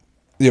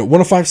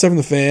 105.7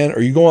 The Fan,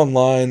 or you go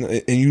online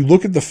and you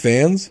look at the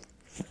fans,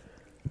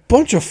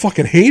 bunch of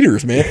fucking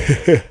haters, man.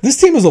 This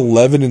team is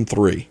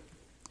 11-3.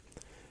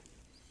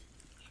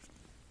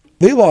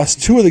 They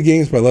lost 2 of the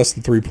games by less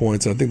than 3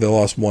 points, and I think they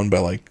lost 1 by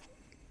like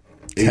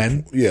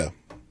 10. Yeah.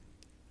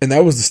 And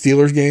that was the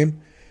Steelers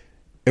game,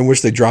 in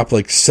which they dropped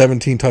like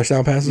 17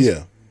 touchdown passes.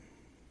 Yeah.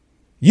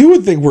 You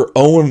would think we're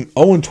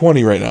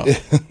 0-20 right now.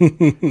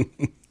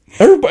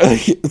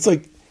 Everybody, it's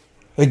like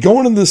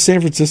going into the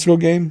San Francisco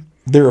game,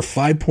 they're a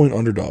 5-point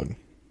underdog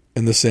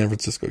in the San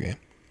Francisco game.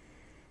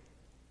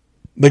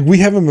 Like, we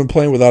haven't been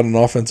playing without an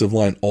offensive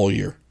line all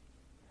year.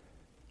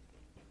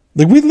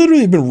 Like, we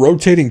literally have been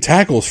rotating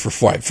tackles for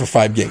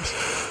five games.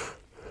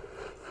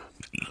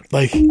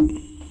 Like,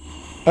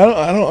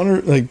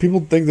 people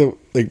think that,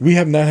 like, we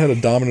have not had a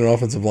dominant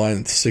offensive line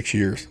in 6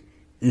 years.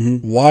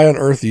 Mm-hmm. Why on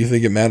earth do you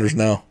think it matters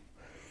now?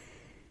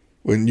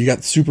 When you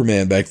got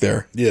Superman back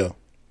there. Yeah.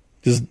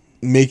 Just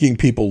making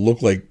people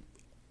look like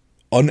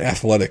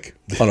unathletic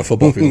on a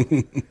football field.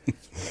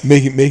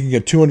 making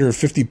a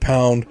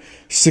 250-pound,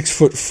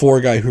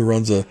 6'4" guy who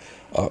runs a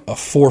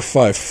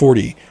 4.5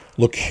 40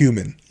 look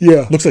human.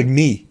 Yeah. Looks like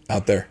me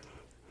out there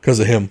because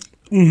of him.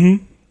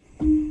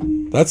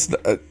 Mm-hmm. That's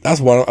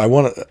what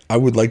I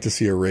would like to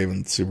see a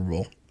Ravens Super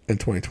Bowl in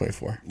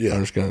 2024. Yeah.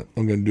 I'm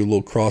gonna do a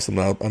little cross. I'm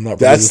not.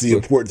 That's the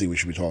important thing we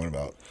should be talking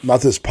about,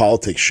 not this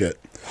politics shit.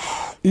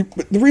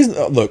 The reason,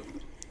 look,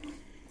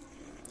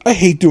 I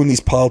hate doing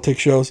these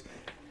politics shows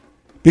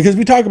because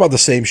we talk about the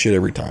same shit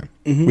every time.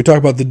 Mm-hmm. We talk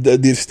about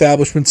the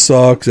establishment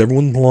sucks.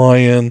 Everyone's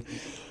lying.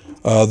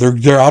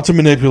 They're out to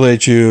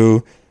manipulate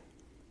you.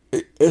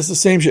 It's the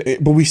same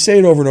shit, but we say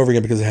it over and over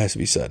again because it has to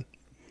be said.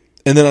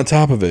 And then on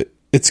top of it,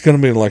 it's going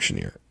to be an election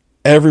year.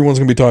 Everyone's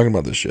going to be talking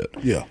about this shit.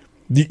 Yeah.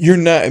 You're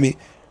not, I mean,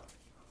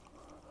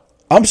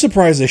 I'm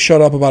surprised they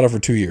shut up about it for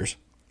 2 years.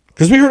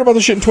 Because we heard about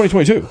this shit in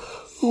 2022.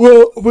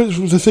 Well, but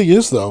the thing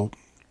is, though,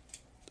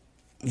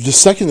 the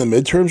second the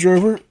midterms are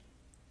over,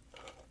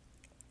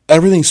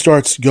 everything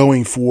starts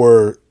going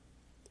for,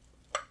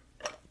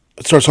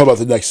 it starts talking about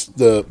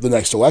the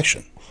next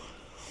election,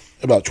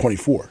 about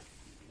 24.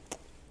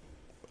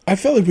 I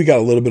felt like we got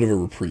a little bit of a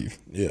reprieve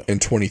in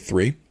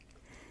 23.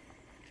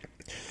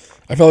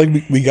 I felt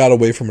like we got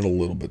away from it a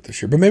little bit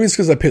this year, but maybe it's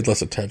because I paid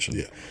less attention.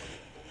 Yeah,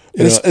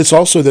 and it's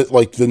also that,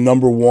 like, the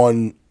number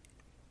one,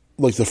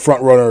 like, the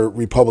front runner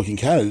Republican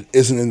candidate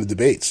isn't in the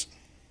debates.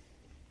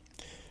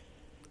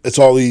 It's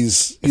all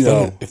these,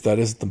 if that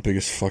isn't the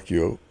biggest fuck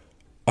you,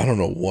 I don't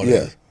know what it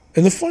is.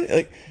 And the funny,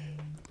 like,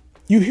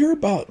 you hear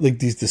about, like,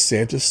 these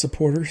DeSantis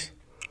supporters.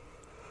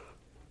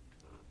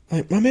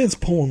 Like, my man's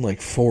pulling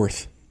like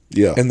 4th.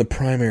 Yeah. In the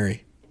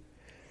primary.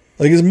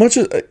 Like, as much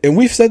as, and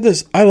we've said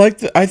this, I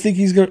think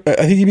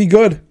he'd be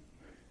good.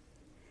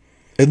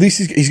 At least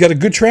he's got a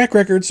good track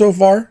record so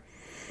far.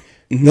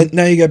 Mm-hmm.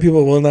 Now you got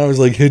people, well, now he's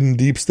like hidden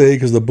deep state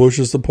because the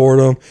Bushes support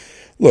him.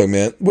 Look,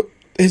 man,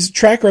 his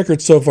track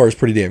record so far is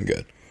pretty damn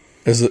good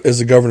as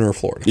the governor of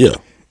Florida. Yeah.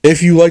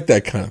 If you like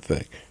that kind of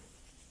thing.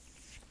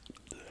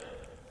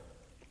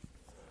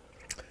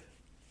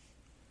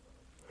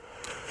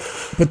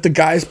 But the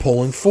guy's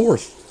polling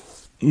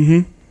 4th.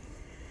 Mm-hmm.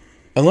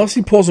 Unless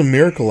he pulls a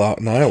miracle out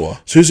in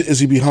Iowa. So is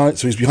he behind?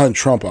 So he's behind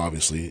Trump,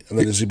 obviously, and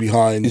then is he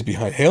behind? He's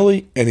behind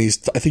Haley, and I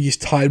think he's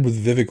tied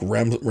with Vivek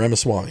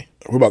Ramaswamy.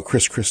 What about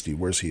Chris Christie?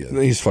 Where's he at?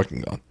 He's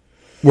fucking gone.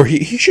 Where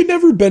he should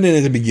never have been in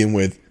it to begin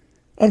with.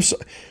 I'm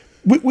sorry.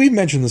 We've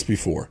mentioned this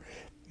before.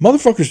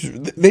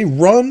 Motherfuckers, they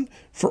run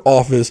for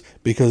office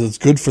because it's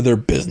good for their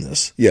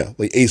business. Yeah,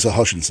 like Asa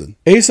Hutchinson.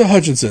 Asa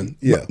Hutchinson.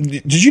 Yeah.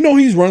 Did you know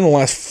he's run the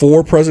last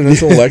 4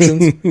 presidential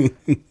elections?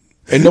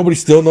 And nobody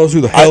still knows who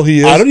the hell he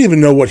is? I don't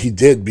even know what he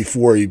did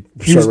before he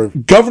started.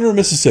 Was governor of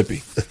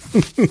Mississippi.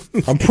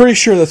 I'm pretty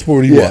sure that's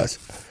what he was.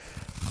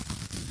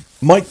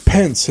 Mike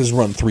Pence has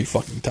run 3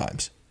 fucking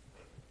times.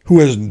 Who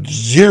has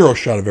 0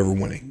 shot of ever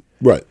winning.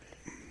 Right.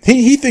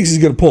 He thinks he's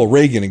going to pull a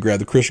Reagan and grab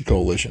the Christian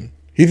Coalition.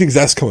 He thinks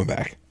that's coming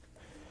back.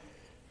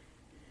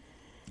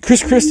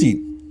 Chris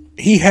Christie,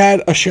 he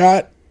had a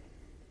shot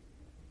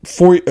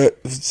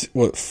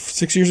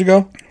 6 years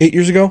ago? 8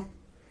 years ago?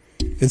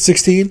 In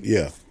 16?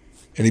 Yeah.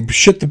 And he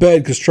shit the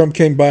bed because Trump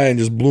came by and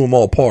just blew them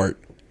all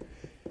apart.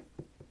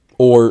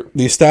 Or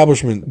the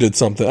establishment did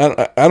something.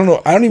 I don't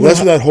know. I don't even know. That's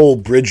when that whole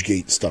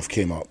Bridgegate stuff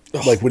came up.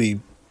 Like, what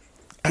he...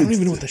 I don't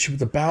even know what that shit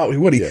was about.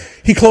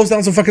 He closed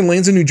down some fucking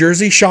lands in New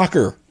Jersey?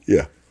 Shocker.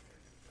 Yeah.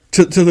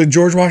 To the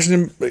George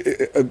Washington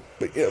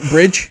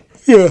Bridge?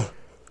 Yeah.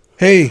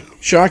 Hey,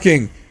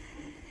 shocking.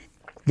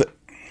 The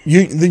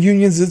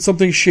unions did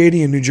something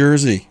shady in New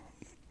Jersey.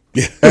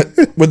 Yeah.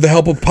 With the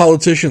help of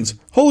politicians.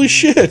 Holy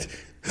shit.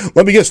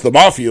 Let me guess, the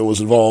mafia was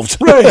involved.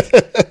 Right.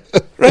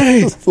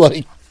 Right.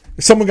 Like,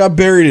 Someone got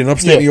buried in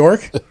upstate New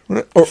York,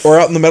 or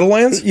out in the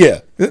Meadowlands.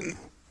 yeah.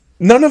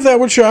 None of that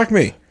would shock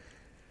me.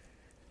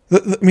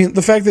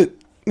 The fact that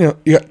you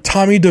got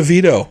Tommy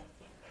DeVito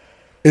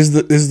is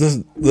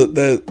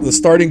the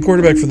starting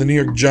quarterback for the New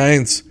York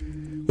Giants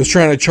was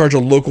trying to charge a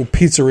local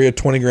pizzeria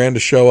 $20,000 to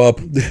show up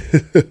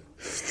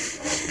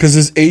because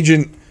his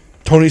agent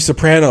Tony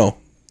Soprano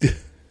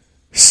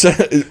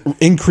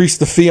increased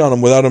the fee on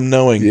him without him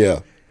knowing.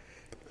 Yeah.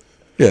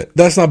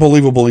 That's not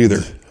believable either.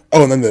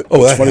 Oh, and then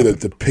it's funny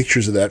that the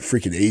pictures of that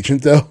freaking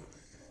agent though.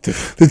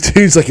 The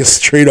dude's like a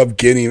straight up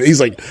guinea. He's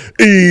like,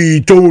 "Hey,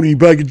 Tony,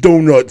 bag of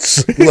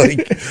donuts."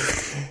 Like,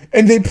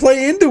 and they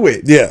play into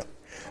it. yeah.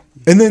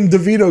 And then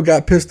DeVito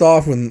got pissed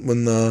off when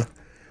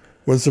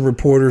some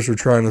reporters were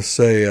trying to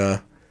say,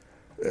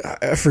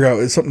 I forgot,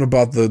 it's something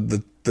about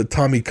the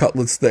Tommy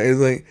Cutlets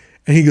thing.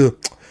 And he goes,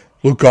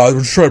 "Look, guys,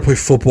 we're just trying to play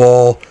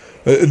football.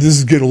 This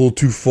is getting a little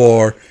too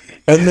far."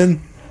 And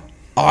then,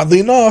 oddly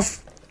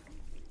enough,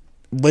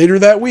 later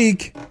that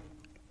week,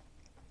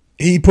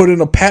 he put in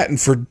a patent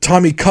for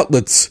Tommy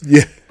Cutlets.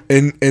 Yeah.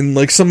 And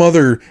like some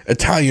other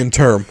Italian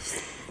term.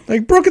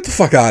 Like, bro, get the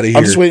fuck out of here.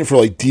 I'm just waiting for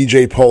like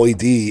DJ Pauly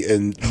D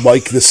and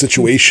Mike the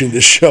Situation to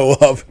show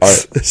up. All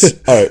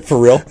right, for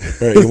real. All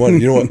right,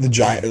 you know what? The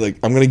Giant, like,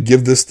 I'm gonna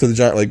give this to the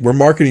Giant. Like, we're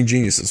marketing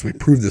geniuses. We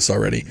proved this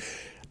already.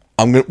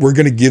 We're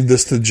gonna give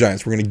this to the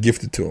Giants. We're gonna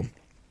gift it to them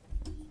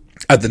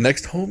at the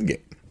next home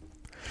game.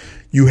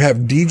 You have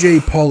DJ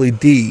Pauly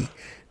D,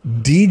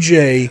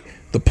 DJ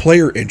the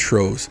player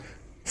intros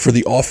for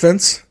the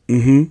offense,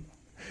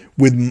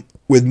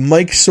 with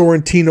Mike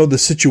Sorrentino the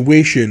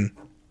Situation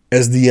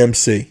as the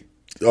MC.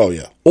 Oh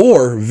yeah.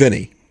 Or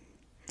Vinny.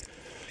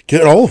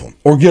 Get all of them.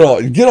 Or get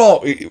all.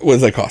 What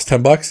does that cost?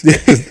 $10?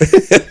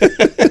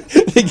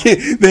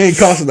 They ain't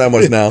costing that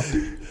much now.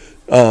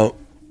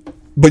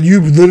 But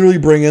you literally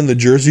bring in the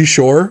Jersey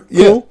Shore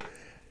crew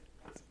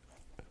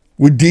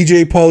with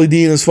DJ Pauly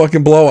D and his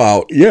fucking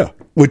blowout. Yeah.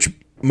 Which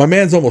my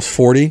man's almost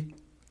 40.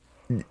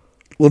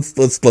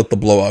 Let's let the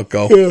blowout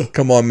go. Yeah.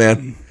 Come on,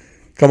 man.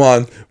 Come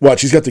on.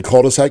 Watch, he's got the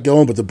cul-de-sac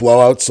going, but the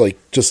blowout's like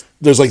just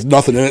there's like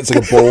nothing in it. It's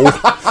like a bowl.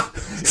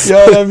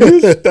 Yo, that'd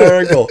be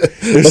hysterical.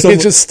 It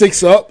just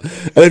sticks up,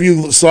 and if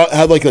you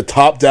had like a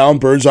top-down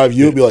bird's eye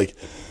view, it'd be like,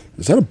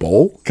 is that a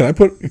bowl? Can I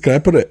put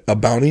a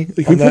bounty?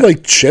 Can we put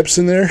like chips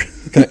in there?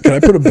 Can I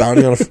put a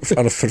bounty on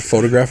a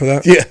photograph of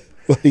that? Yeah.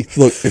 Like,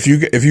 look, if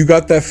you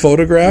got that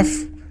photograph,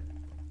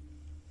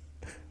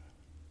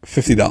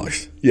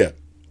 $50. Yeah.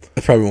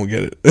 I probably won't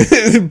get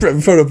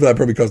it. Photo of that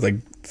probably cost like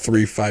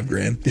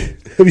 $3-5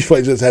 It'd be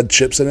funny if it just had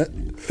chips in it.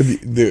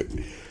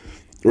 Dude,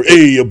 or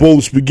hey, a bowl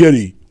of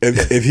spaghetti.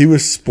 If he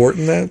was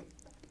sporting that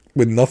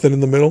with nothing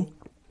in the middle,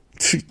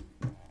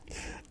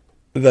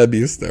 that'd be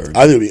hysterical.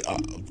 I think it'd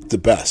be the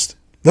best.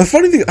 The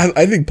funny thing,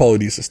 I think Pauly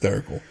D's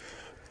hysterical.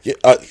 Yeah,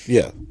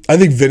 yeah. I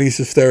think Vinny's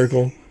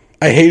hysterical.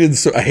 I hated Mike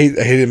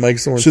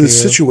Sorrentino. So the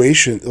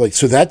situation, like,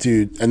 so that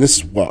dude, and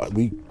this, well,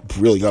 we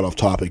really got off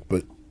topic,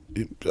 but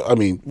I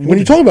mean, when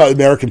you talk about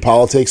American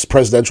politics,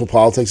 presidential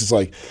politics, it's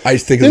like I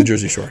think of the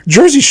Jersey Shore.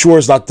 Jersey Shore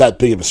is not that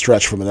big of a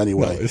stretch from it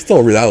anyway. No, it's still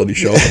a reality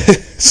show.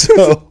 So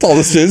that's all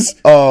this is.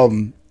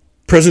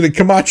 President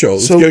Camacho.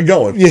 Let's get it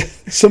going. Yeah.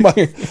 So my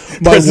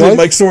President wife,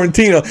 Mike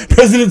Sorrentino.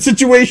 President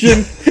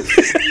Situation.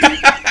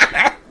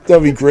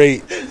 That'd be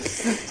great.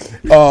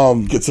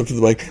 Gets up to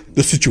the mic.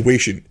 The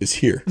Situation is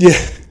here. Yeah.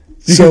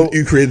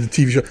 You created the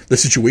TV show, The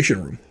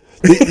Situation Room.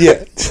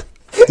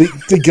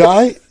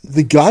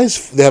 The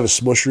guys, they have a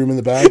smush room in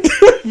the back.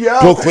 Yeah.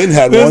 Bill Clinton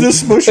had one. There's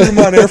a smush room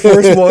on Air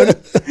Force One.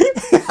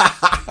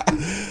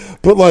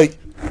 But like,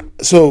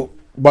 so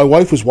my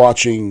wife was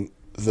watching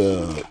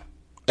I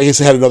guess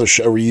they had another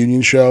show, a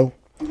reunion show.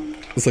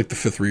 It's like the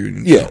 5th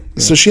reunion. Yeah.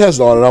 So she has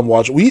it on, and I'm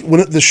watching.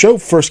 When the show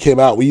first came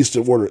out, we used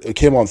to order. It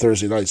came on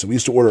Thursday night, so we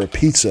used to order a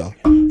pizza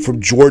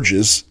from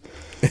George's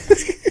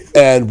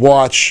and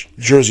watch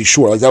Jersey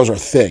Shore. Like that was our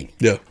thing.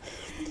 Yeah.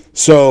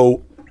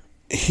 So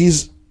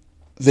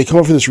they come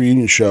up for this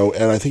reunion show,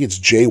 and I think it's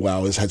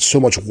JWoww has had so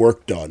much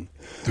work done.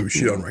 Dude,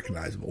 she's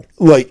unrecognizable.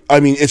 Like, I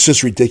mean, it's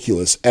just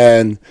ridiculous.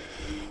 And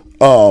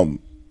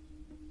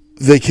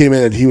they came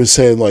in, and he was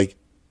saying, like,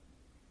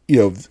 you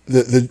know,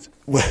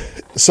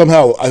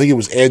 somehow I think it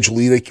was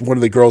Angelina, one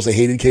of the girls they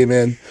hated, came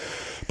in,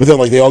 but then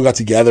like they all got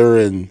together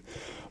and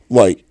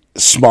like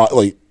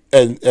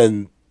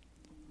and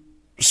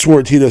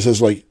Sorrentino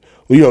says like,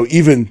 well, you know,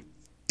 even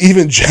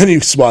Jenny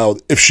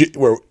smiled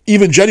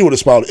even Jenny would have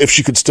smiled if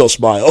she could still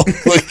smile.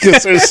 Like,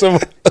 'cause there's some.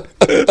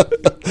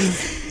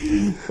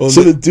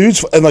 So the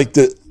dudes and like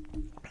the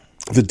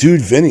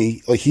dude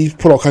Vinny, like he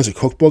put all kinds of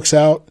cookbooks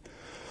out.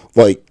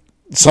 Like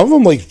some of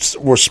them like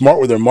were smart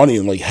with their money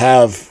and like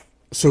have.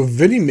 So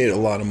Vinny made a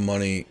lot of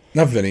money.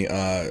 Not Vinny.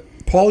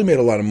 Pauly made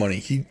a lot of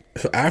money.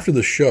 So after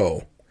the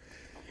show,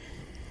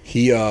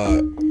 he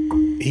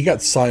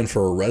got signed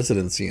for a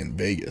residency in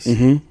Vegas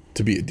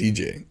to be a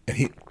DJ,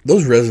 and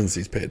those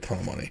residencies pay a ton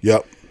of money.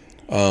 Yep.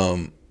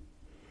 And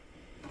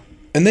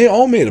they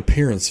all made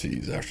appearance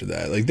fees after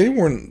that. Like they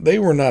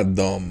were not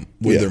dumb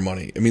with their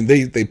money. I mean,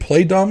 they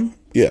play dumb.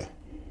 Yeah.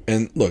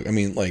 And look, I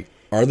mean, like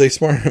Are they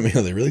smart? I mean,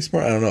 are they really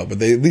smart? I don't know. But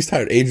they at least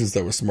hired agents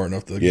that were smart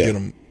enough to get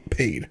them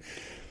paid.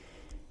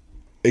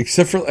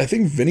 Except for, I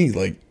think Vinny,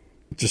 like,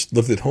 just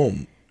lived at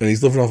home. And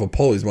he's living off of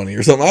Paulie's money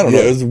or something. I don't know.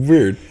 It was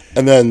weird.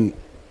 And then,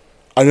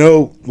 I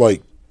know,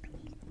 like,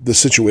 the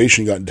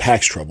situation got in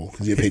tax trouble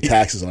because he had to pay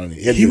taxes on it.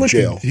 He had to go to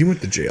jail. He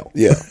went to jail.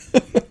 Yeah.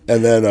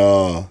 And then...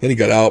 then he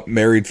got out,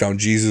 married, found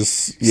Jesus,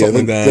 something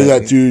like that. Then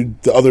that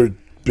dude, the other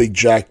big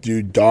jack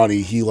dude,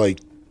 Donnie, he, like...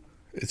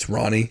 It's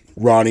Ronnie.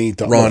 Ronnie,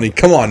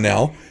 come on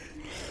now.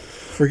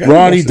 Forgot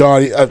Ronnie,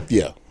 Donnie,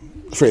 yeah.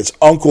 It's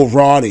Uncle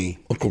Ronnie.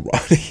 Uncle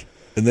Ronnie.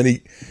 And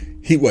then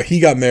he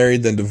got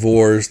married, then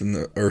divorced,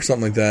 or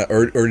something like that.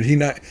 Or did he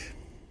not...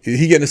 Did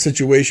he get in a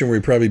situation where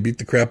he probably beat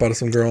the crap out of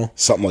some girl?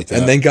 Something like that.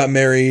 And then got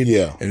married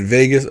in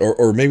Vegas,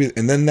 or maybe,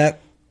 and then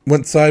that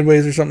went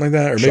sideways or something like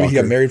that. Or maybe he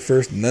got married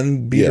first and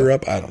then beat her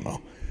up. I don't know.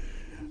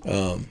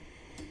 I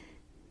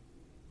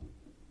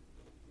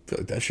feel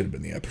like that should have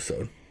been the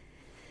episode.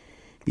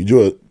 You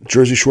do a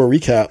Jersey Shore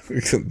recap.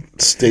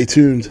 Stay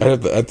tuned. I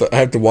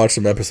have to watch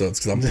some episodes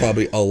because I'm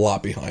probably a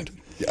lot behind.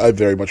 I'm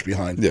very much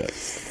behind. Yeah.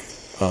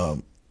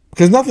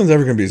 Because nothing's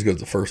ever going to be as good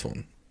as the first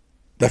one.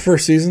 That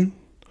first season...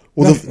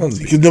 Well,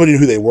 because nobody knew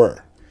who they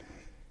were.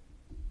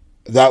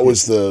 That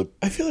was the...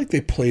 I feel like they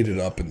played it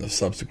up in the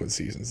subsequent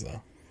seasons,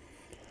 though.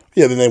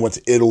 Yeah, then they went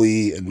to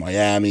Italy and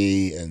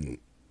Miami and...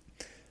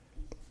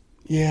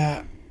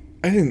 Yeah,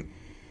 I didn't...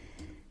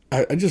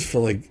 I just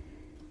feel like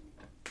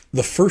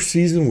the first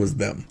season was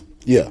them.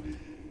 Yeah.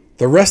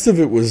 The rest of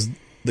it was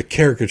the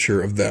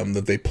caricature of them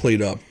that they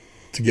played up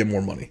to get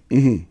more money.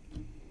 Mm-hmm.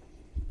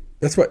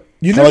 That's what...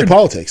 You never like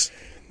politics.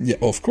 Yeah,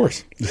 well, of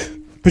course.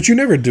 But you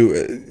never do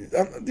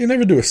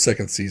a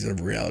second season of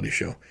a reality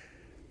show.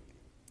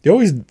 You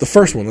always the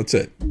first one. That's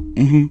it.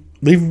 Mm-hmm.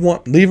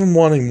 Leave them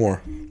wanting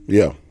more.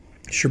 Yeah.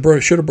 Should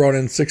have brought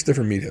in 6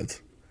 different meatheads.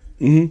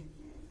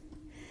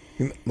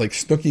 Mm-hmm. Like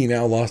Snooki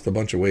now lost a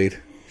bunch of weight.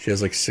 She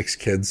has like 6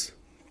 kids.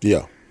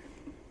 Yeah.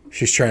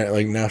 She's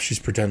trying now she's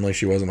pretending like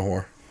she wasn't a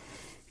whore.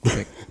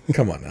 Like,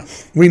 come on now.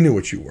 We knew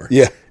what you were.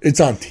 Yeah. It's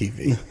on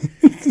TV.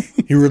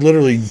 You were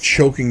literally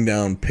choking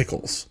down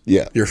pickles.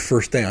 Yeah. Your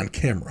first day on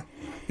camera.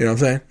 You know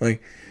what I'm saying?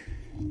 Like,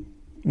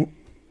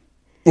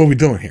 what are we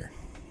doing here?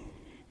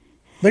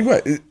 Like,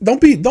 what? Don't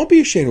be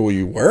ashamed of what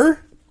you were.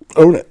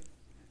 Own it.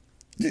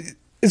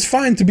 It's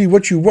fine to be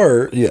what you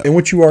were, and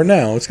what you are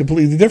now. It's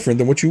completely different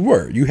than what you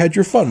were. You had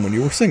your fun when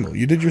you were single.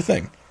 You did your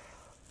thing.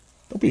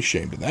 Don't be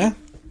ashamed of that.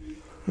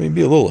 I mean,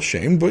 be a little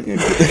ashamed, but,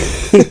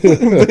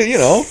 but you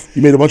know.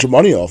 You made a bunch of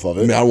money off of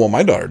it. I mean, I don't want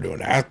my daughter doing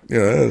that. You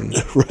know,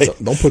 right. So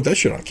don't put that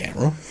shit on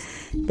camera.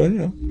 But, you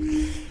know.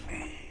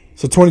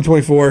 So,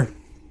 2024...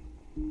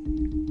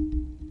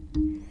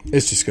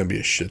 It's just going to be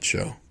a shit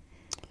show.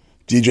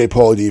 DJ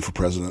Pauly D for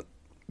president.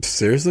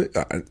 Seriously?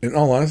 In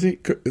all honesty,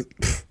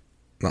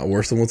 not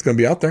worse than what's going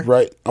to be out there.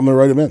 Right. I'm going to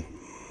write him in.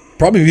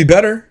 Probably be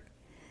better.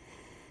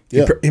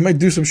 Yeah. He might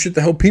do some shit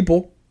to help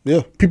people.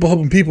 Yeah. People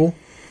helping people.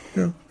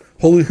 You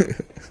know,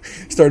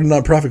 started a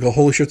nonprofit called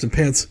Holy Shirts and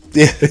Pants.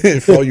 Yeah.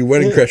 For all you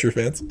Wedding Crasher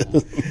fans.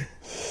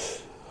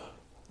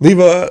 Leave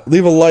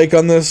a like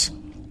on this.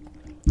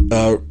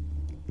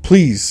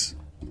 Please.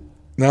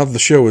 Now that the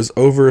show is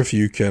over, if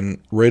you can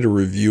rate a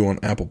review on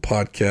Apple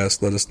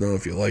Podcasts, let us know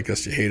if you like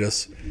us, you hate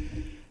us.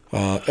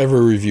 Every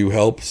review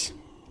helps.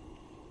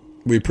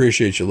 We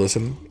appreciate you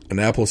listening.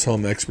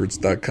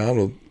 AnnapolisHomeExperts.com.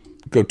 We'll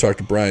go talk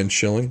to Brian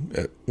Schilling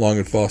at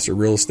Long & Foster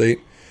Real Estate.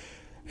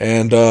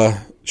 And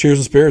Cheers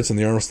and Spirits in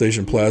the Arnold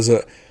Station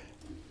Plaza.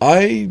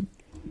 The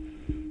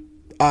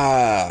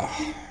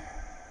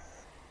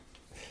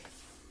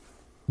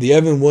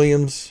Evan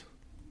Williams,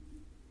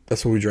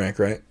 that's what we drank,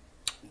 right?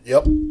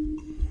 Yep.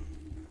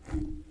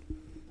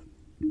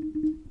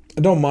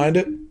 I don't mind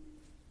it.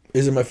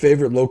 Is it my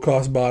favorite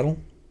low-cost bottle?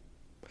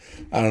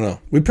 I don't know.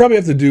 We probably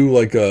have to do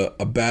like a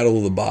battle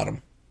of the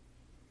bottom.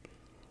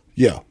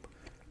 Yeah.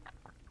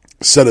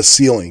 Set a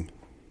ceiling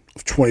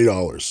of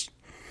 $20.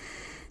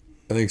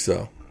 I think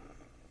so.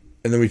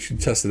 And then we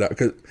should test it out.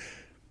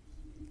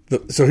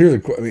 So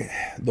here's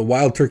the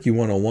Wild Turkey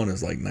 101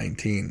 is like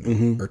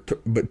 19,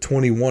 but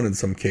 21 in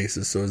some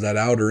cases. So is that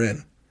out or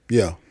in?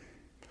 Yeah.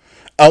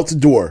 Out the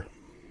door.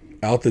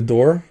 Out the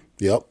door?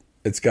 Yep.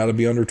 It's got to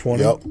be under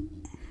 20? Yep.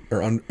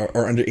 Or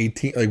under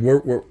 18? Like,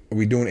 are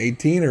we doing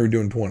 18 or are we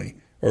doing 20?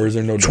 Or is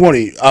there no...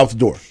 20, out the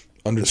door.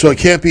 Under so 20.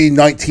 It can't be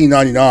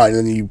 $19.99 and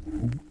then you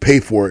pay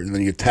for it and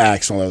then you get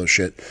taxed and all that other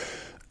shit.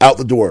 Out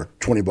the door,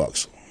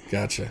 $20.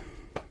 Gotcha.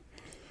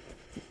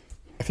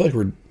 I feel like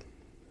we're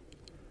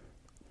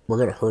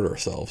going to hurt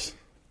ourselves.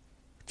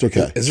 It's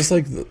okay. Is this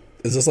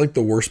like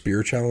the worst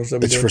beer challenge that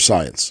we did? It's for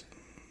science.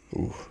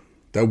 Ooh.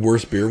 That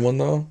worst beer one,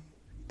 though?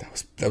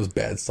 That was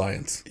bad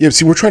science. Yeah,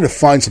 see, we're trying to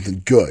find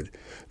something good.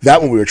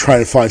 That one, we were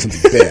trying to find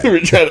something bad. we were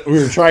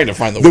trying to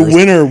find the worst. The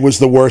winner was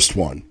the worst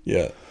one.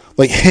 Yeah.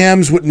 Like,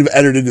 hams wouldn't have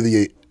entered into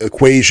the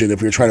equation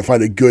if we were trying to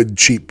find a good,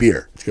 cheap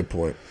beer. That's a good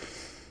point.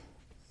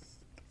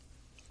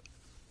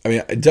 I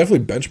mean, definitely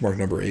benchmark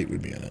number 8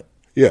 would be in it.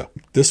 Yeah.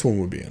 This one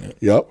would be in it.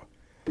 Yep.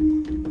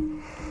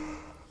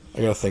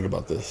 I got to think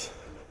about this.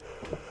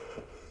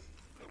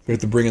 We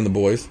have to bring in the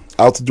boys.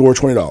 Out the door,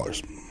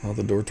 $20. Out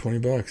the door,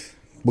 $20.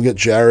 We'll get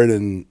Jared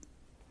and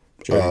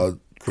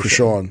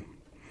Krishan.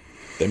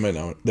 They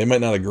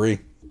might not agree.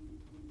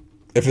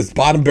 If it's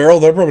bottom barrel,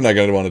 they're probably not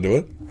going to want to do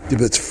it. Yeah,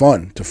 but it's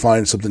fun to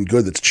find something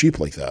good that's cheap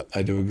like that.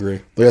 I do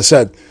agree. Like I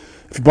said,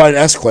 if you buy an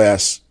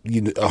S-Class, a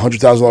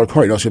 $100,000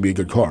 car, you know it's going to be a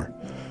good car.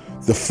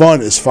 The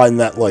fun is finding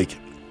that, like,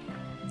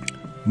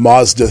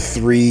 Mazda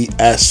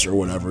 3S or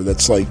whatever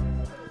that's, like,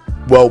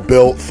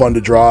 well-built, fun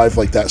to drive,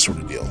 like that sort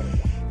of deal.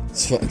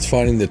 It's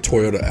finding the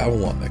Toyota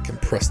Avalon that can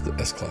press the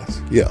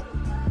S-Class. Yeah.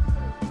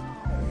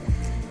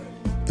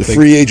 The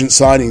free agent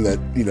signing that,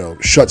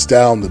 shuts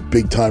down the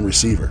big-time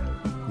receiver,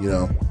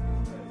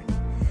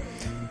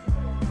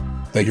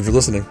 Thank you for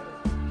listening.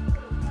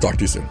 Talk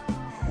to you soon.